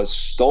 election was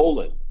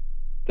stolen.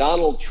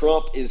 Donald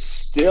Trump is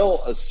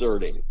still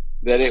asserting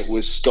that it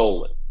was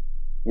stolen.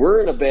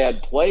 We're in a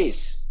bad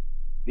place.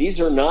 These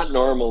are not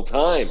normal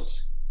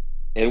times.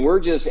 And we're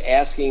just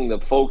asking the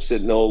folks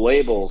that know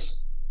labels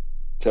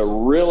to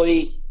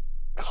really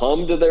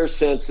come to their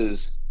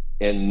senses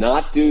and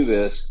not do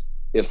this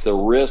if the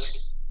risk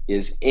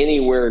is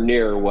anywhere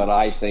near what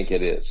I think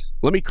it is.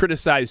 Let me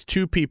criticize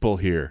two people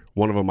here.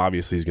 One of them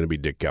obviously is going to be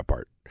Dick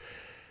Gephardt.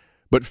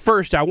 But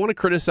first, I want to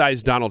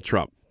criticize Donald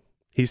Trump.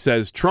 He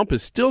says Trump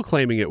is still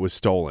claiming it was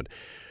stolen.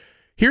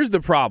 Here's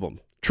the problem.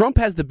 Trump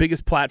has the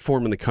biggest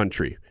platform in the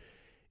country.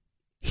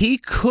 He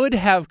could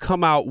have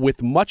come out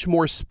with much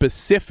more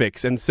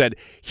specifics and said,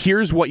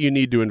 here's what you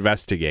need to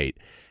investigate.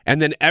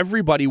 And then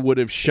everybody would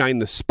have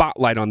shined the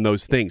spotlight on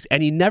those things.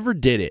 And he never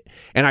did it.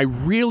 And I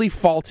really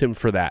fault him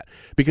for that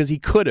because he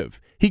could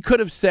have. He could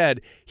have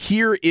said,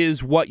 here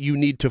is what you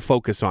need to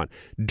focus on.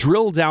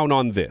 Drill down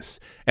on this.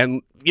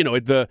 And, you know,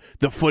 the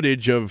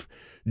footage of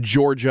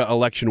Georgia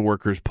election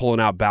workers pulling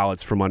out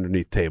ballots from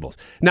underneath tables.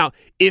 Now,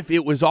 if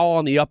it was all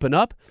on the up and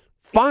up,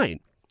 fine.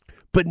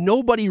 But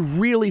nobody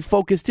really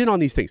focused in on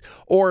these things.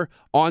 Or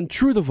on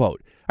True the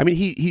Vote. I mean,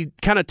 he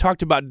kind of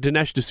talked about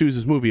Dinesh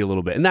D'Souza's movie a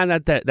little bit, and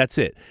that's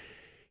it.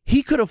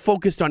 He could have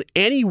focused on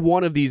any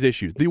one of these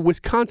issues. The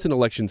Wisconsin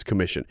Elections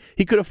Commission.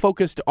 He could have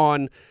focused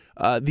on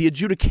the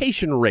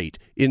adjudication rate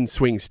in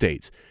swing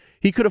states.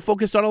 He could have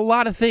focused on a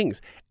lot of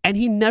things, and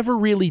he never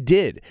really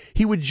did.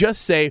 He would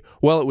just say,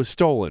 well, it was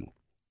stolen.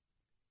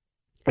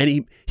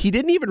 And he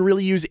didn't even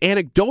really use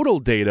anecdotal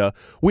data,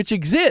 which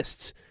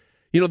exists.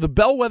 You know, the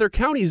bellwether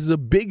counties is a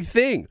big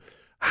thing.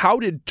 How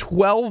did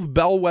 20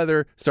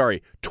 bellwether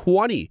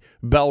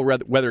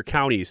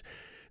counties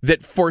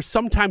that for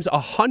sometimes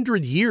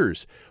 100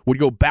 years would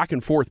go back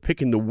and forth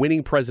picking the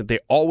winning president? They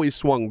always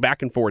swung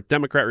back and forth,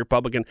 Democrat,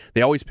 Republican.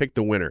 They always picked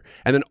the winner.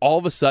 And then all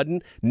of a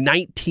sudden,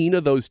 19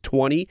 of those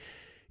 20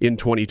 in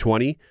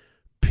 2020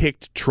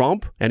 picked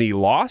Trump, and he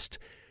lost.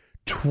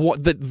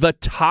 The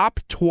top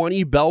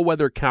 20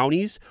 bellwether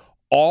counties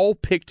all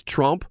picked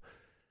Trump,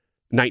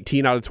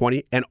 19 out of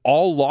 20, and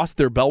all lost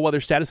their bellwether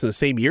status in the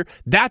same year.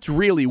 That's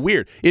really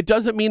weird. It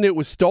doesn't mean it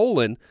was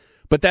stolen,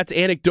 but that's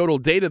anecdotal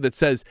data that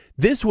says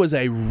this was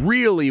a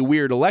really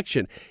weird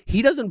election.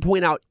 He doesn't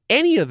point out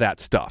any of that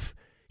stuff.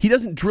 He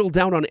doesn't drill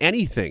down on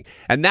anything.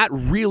 And that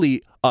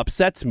really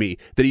upsets me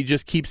that he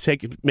just keeps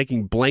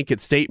making blanket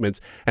statements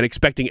and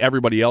expecting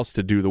everybody else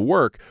to do the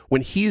work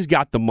when he's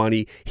got the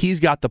money, he's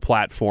got the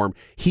platform,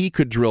 he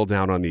could drill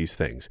down on these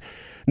things.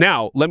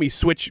 Now, let me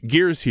switch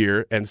gears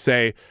here and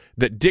say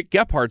that Dick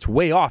Gephardt's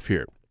way off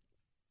here.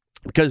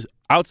 Because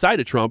outside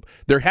of Trump,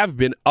 there have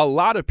been a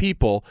lot of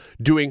people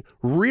doing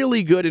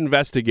really good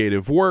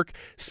investigative work,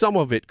 some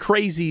of it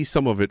crazy,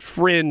 some of it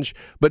fringe,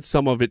 but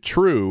some of it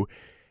true,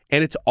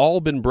 and it's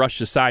all been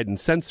brushed aside and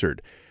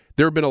censored.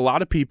 There have been a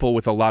lot of people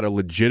with a lot of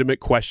legitimate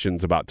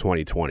questions about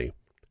 2020.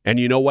 And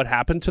you know what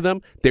happened to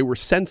them? They were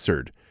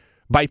censored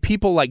by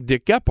people like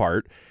Dick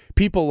Gephardt,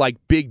 people like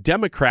big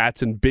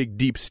Democrats and big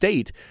deep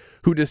state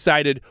who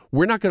decided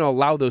we're not going to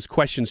allow those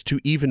questions to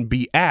even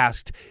be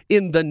asked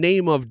in the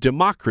name of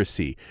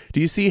democracy.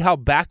 Do you see how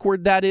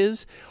backward that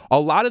is? A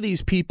lot of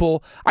these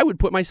people, I would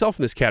put myself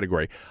in this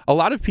category, a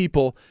lot of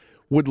people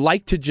would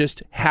like to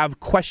just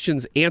have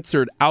questions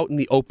answered out in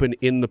the open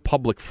in the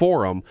public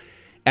forum,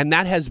 and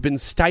that has been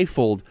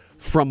stifled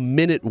from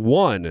minute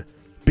one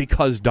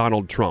because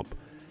Donald Trump.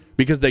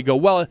 Because they go,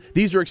 well,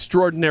 these are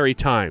extraordinary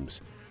times.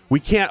 We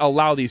can't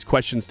allow these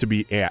questions to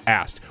be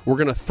asked. We're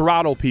going to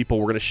throttle people.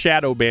 We're going to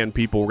shadow ban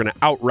people. We're going to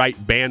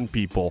outright ban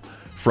people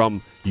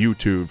from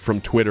YouTube, from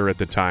Twitter at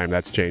the time.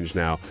 That's changed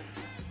now.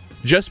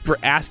 Just for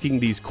asking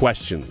these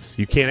questions.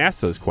 You can't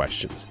ask those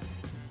questions.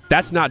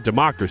 That's not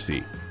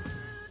democracy.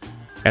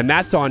 And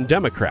that's on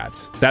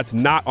Democrats. That's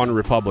not on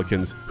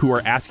Republicans who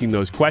are asking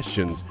those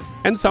questions.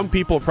 And some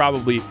people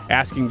probably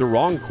asking the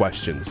wrong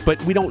questions. But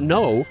we don't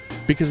know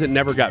because it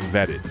never got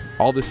vetted.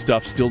 All this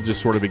stuff still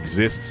just sort of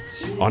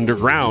exists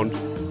underground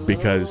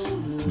because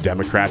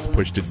Democrats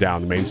pushed it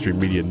down. The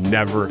mainstream media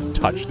never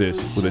touched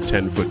this with a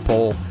 10-foot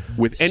pole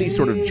with any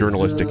sort of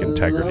journalistic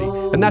integrity.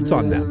 And that's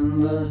on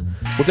them.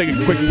 We'll take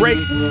a quick break.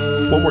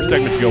 One more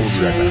segment to go. We'll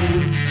be right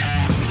back.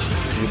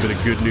 A little bit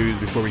of good news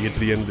before we get to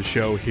the end of the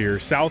show here.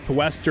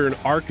 Southwestern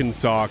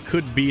Arkansas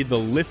could be the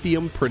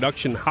lithium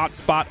production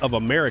hotspot of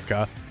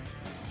America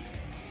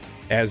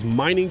as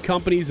mining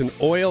companies and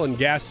oil and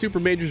gas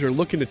supermajors are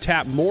looking to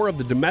tap more of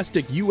the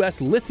domestic U.S.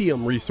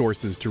 lithium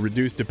resources to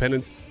reduce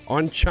dependence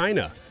on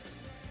China.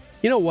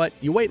 You know what?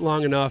 You wait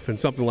long enough and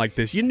something like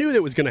this, you knew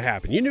that was going to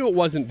happen. You knew it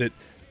wasn't that,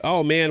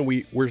 oh man,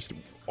 we're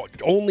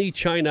only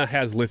China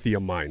has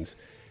lithium mines.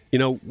 You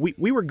know,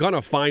 we were going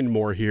to find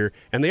more here,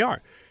 and they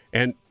are.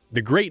 And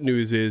the great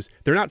news is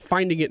they're not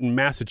finding it in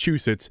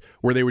Massachusetts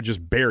where they would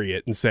just bury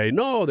it and say,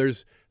 no,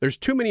 there's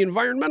too many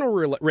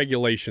environmental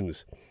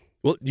regulations.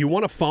 Well, do you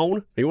want a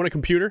phone? You want a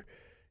computer?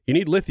 You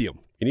need lithium.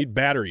 You need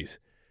batteries.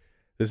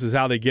 This is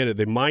how they get it.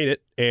 They mine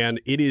it, and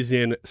it is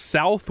in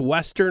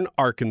southwestern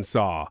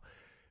Arkansas.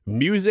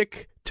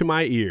 Music to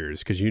my ears,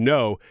 because you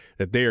know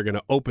that they are going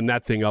to open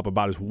that thing up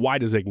about as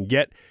wide as they can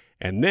get.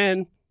 And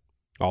then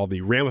all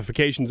the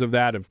ramifications of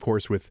that, of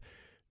course, with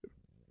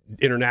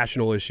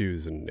international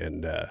issues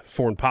and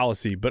foreign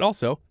policy, but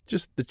also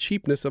just the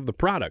cheapness of the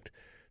product.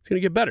 It's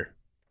going to get better.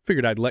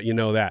 Figured I'd let you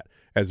know that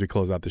as we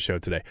close out the show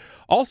today.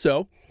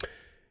 Also,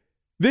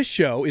 this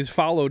show is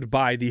followed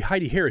by the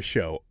Heidi Harris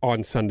show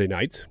on Sunday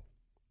nights.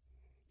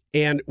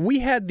 And we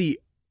had the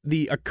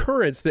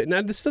occurrence that,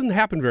 now this doesn't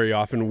happen very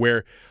often,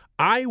 where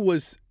I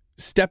was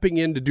stepping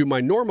in to do my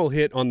normal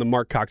hit on the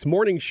Marc Cox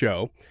morning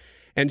show,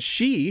 And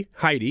she,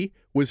 Heidi,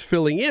 was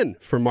filling in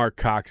for Marc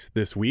Cox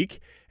this week.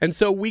 And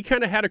so we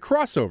kind of had a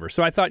crossover.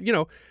 So I thought,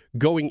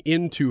 going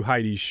into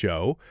Heidi's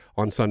show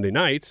on Sunday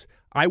nights,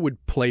 I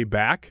would play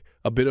back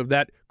a bit of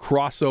that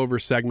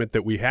crossover segment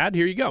that we had.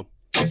 Here you go.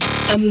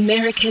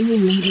 American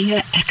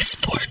media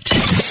export.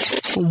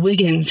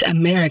 Wiggins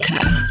America.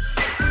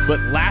 But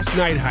last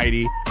night,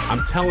 Heidi,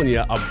 I'm telling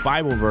you, a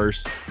Bible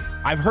verse,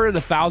 I've heard it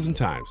 1,000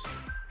 times.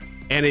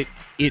 And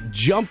it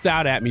jumped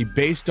out at me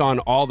based on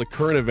all the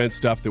current event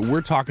stuff that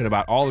we're talking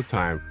about all the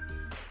time.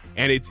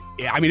 And it's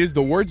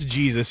the words of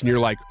Jesus, and you're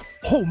like,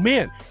 oh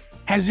man,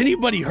 has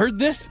anybody heard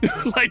this?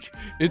 Like,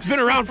 it's been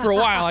around for a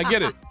while, I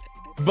get it.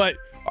 But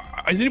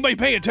is anybody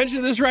paying attention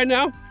to this right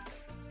now?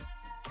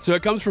 So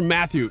it comes from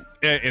Matthew,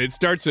 and it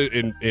starts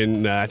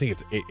in I think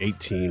it's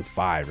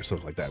 18:5 or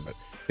something like that. But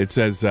it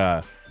says,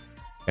 and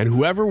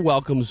whoever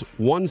welcomes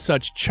one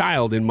such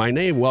child in my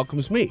name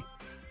welcomes me.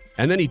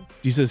 And then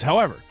he says,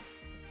 however,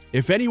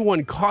 if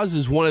anyone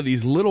causes one of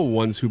these little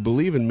ones who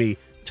believe in me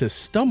to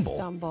stumble.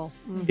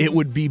 Mm-hmm. It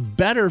would be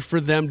better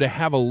for them to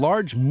have a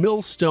large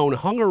millstone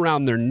hung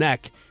around their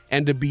neck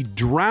and to be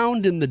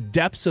drowned in the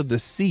depths of the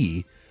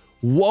sea.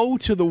 Woe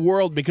to the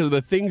world because of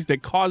the things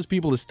that cause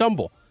people to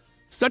stumble.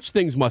 Such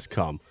things must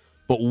come,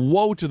 but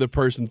woe to the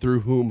person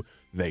through whom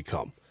they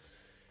come.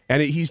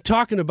 And he's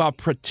talking about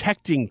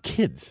protecting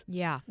kids.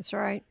 Yeah, that's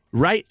right.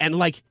 Right? And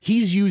like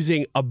he's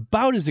using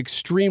about as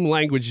extreme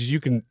language as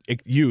you can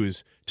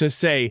use to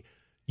say,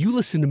 you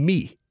listen to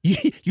me.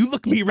 You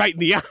look me right in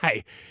the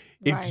eye.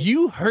 If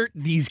you hurt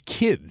these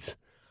kids,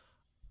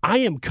 I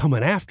am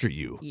coming after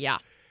you. Yeah.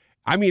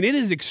 I mean, it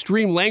is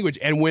extreme language.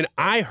 And when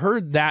I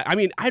heard that, I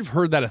mean, I've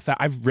heard that,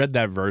 I've read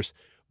that verse,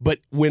 but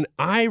when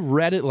I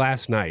read it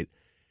last night,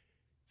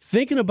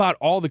 thinking about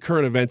all the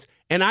current events,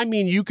 and I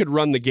mean, you could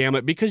run the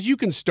gamut because you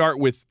can start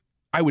with,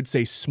 I would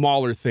say,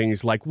 smaller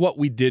things like what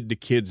we did to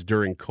kids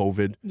during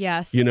COVID.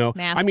 Yes. Masking.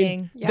 I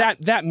mean,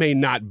 that may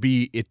not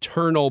be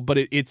eternal, but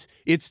it's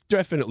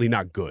definitely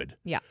not good.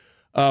 Yeah.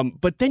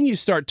 But then you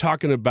start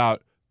talking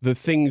about the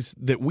things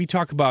that we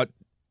talk about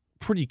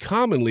pretty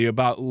commonly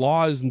about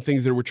laws and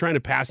things that we're trying to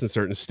pass in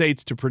certain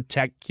states to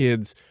protect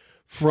kids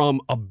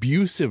from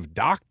abusive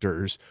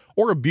doctors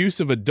or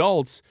abusive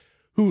adults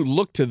who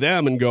look to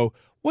them and go,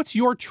 what's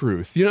your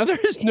truth? There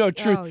is no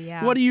truth. Oh,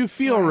 yeah. What do you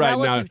feel right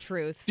now? Relative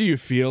truth. Do you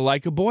feel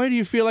like a boy? Do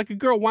you feel like a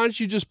girl? Why don't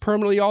you just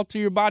permanently alter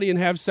your body and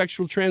have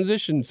sexual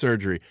transition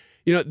surgery?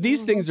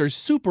 These things are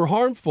super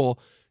harmful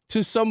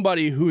to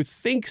somebody who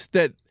thinks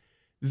that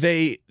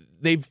they've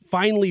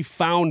finally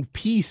found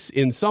peace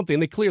in something.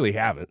 They clearly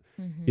haven't.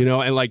 Mm-hmm.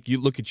 And like you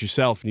look at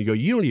yourself and you go,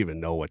 you don't even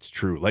know what's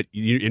true. Like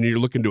and you're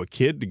looking to a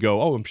kid to go,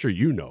 oh, I'm sure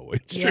you know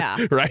it's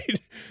true, right?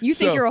 You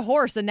think you're a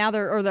horse, and now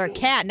they're a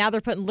cat. Now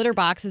they're putting litter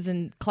boxes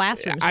in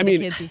classrooms for the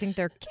kids who think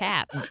they're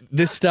cats.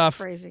 This stuff,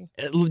 crazy.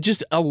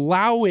 Just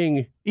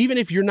allowing, even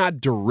if you're not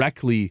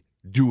directly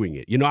doing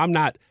it. I'm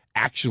not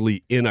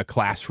actually in a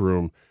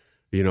classroom,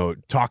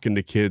 talking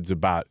to kids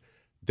about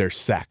their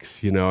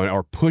sex,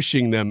 or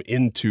pushing them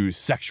into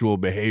sexual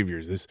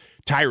behaviors. This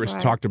Tyrus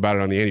talked about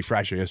it on the Andy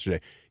Fry show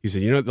yesterday. He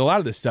said, a lot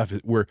of this stuff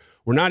we're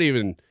not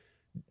even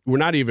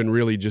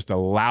really just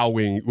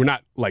allowing. We're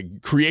not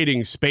like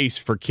creating space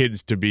for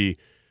kids to be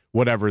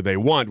whatever they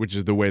want, which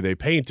is the way they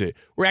paint it.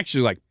 We're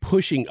actually like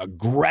pushing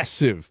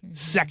aggressive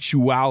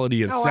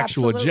sexuality and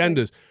sexual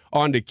agendas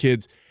onto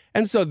kids.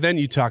 And so then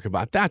you talk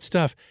about that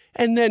stuff,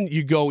 and then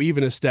you go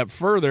even a step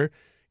further.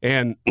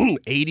 And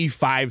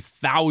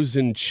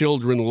 85,000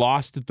 children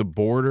lost at the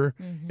border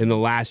in the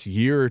last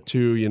year or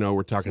two.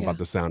 We're talking about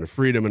The Sound of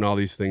Freedom and all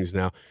these things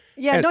now.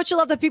 Yeah, don't you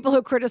love the people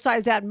who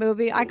criticize that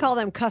movie? I call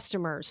them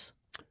customers.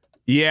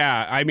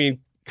 Yeah, I mean,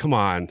 come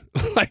on.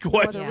 Like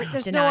what?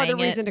 There's no other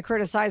reason to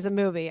criticize a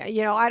movie.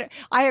 I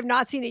have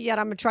not seen it yet.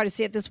 I'm going to try to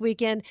see it this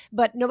weekend.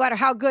 But no matter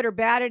how good or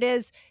bad it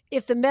is,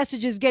 if the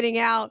message is getting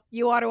out,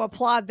 you ought to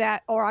applaud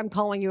that, or I'm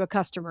calling you a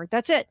customer.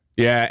 That's it.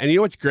 Yeah, and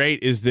what's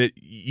great is that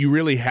you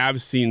really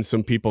have seen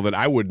some people that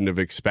I wouldn't have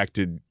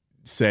expected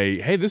say,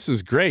 hey, this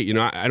is great.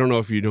 I don't know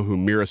if you know who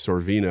Mira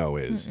Sorvino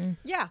is. Mm-mm.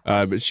 Yeah.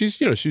 But she's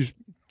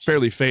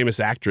fairly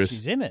famous actress.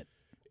 She's in it.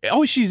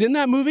 Oh, she's in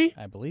that movie?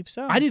 I believe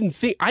so. I didn't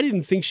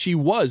think she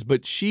was,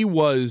 but she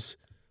was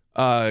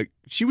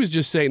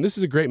just saying, this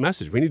is a great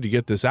message. We need to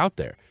get this out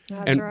there.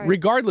 That's right.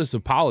 Regardless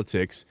of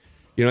politics,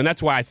 and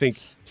that's why I think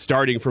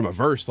starting from a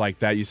verse like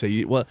that, you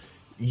say, well,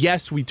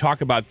 yes, we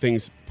talk about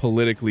things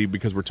politically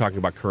because we're talking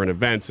about current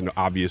events, and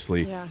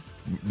obviously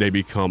they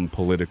become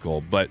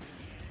political. But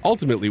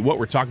ultimately, what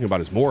we're talking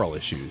about is moral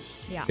issues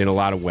in a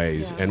lot of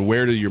ways. And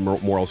where do your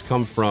morals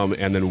come from?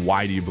 And then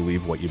why do you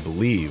believe what you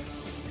believe?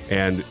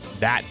 And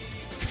that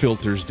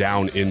filters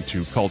down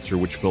into culture,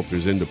 which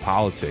filters into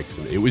politics.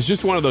 And it was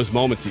just one of those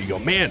moments that you go,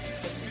 man,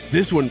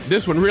 this one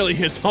really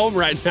hits home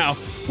right now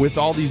with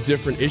all these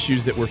different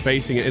issues that we're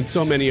facing. And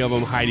so many of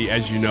them, Heidi,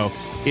 as you know,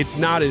 it's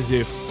not as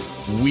if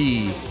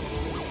we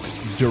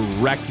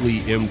directly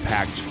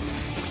impact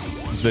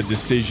the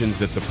decisions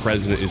that the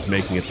president is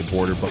making at the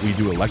border, but we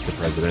do elect the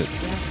president.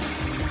 Yes,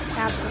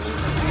 absolutely.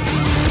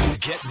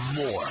 Get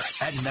more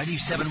at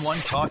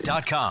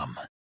 971talk.com.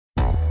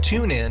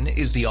 TuneIn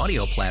is the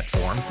audio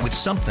platform with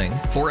something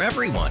for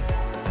everyone.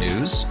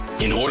 News.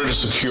 In order to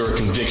secure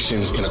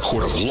convictions in a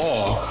court of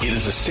law, it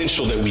is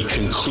essential that we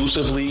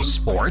conclusively.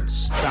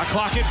 Sports. Shot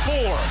clock at 4.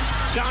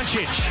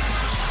 Doncic.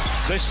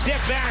 The step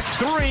back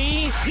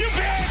 3. You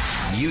bet.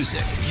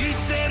 Music. You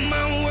set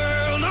my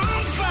world on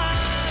fire.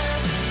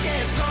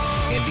 Yes,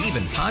 and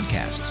even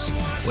podcasts.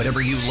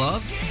 Whatever you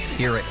love,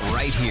 hear it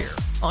right here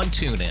on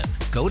TuneIn.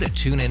 Go to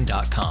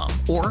TuneIn.com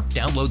or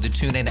download the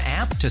TuneIn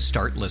app to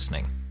start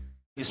listening.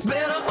 It's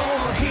better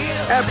over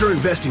here. After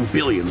investing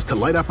billions to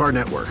light up our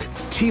network,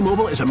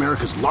 T-Mobile is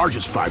America's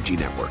largest 5G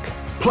network.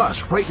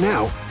 Plus, right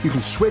now, you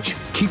can switch,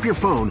 keep your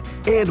phone,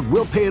 and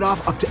we'll pay it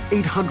off up to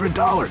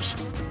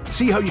 $800.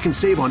 See how you can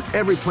save on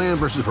every plan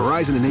versus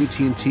Verizon and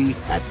AT&T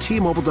at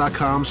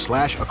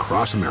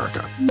T-Mobile.com/across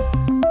America.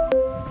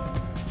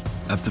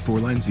 Up to 4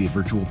 lines via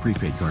virtual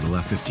prepaid card.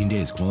 Allow 15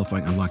 days.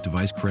 Qualifying unlocked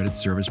device credit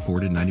service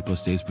ported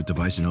 90-plus days with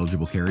device and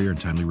eligible carrier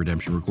and timely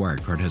redemption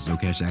required. Card has no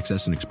cash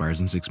access and expires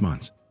in 6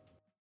 months.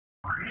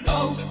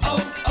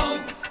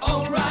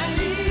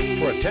 O'Reilly.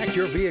 Protect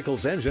your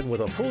vehicle's engine with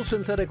a full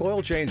synthetic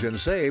oil change and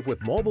save with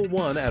Mobil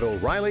 1 at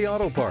O'Reilly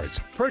Auto Parts.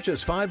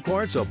 Purchase 5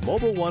 quarts of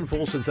Mobil 1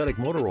 full synthetic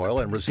motor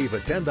oil and receive a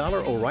 $10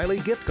 O'Reilly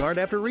gift card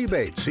after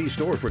rebate. See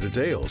store for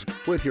details.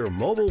 With your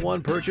Mobil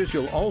 1 purchase,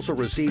 you'll also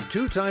receive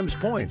 2 times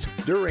points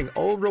during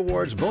O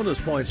Rewards Bonus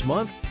Points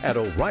Month at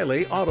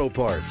O'Reilly Auto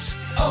Parts.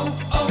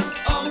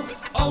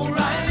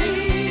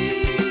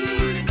 O'Reilly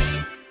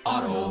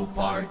Auto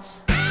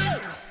Parts.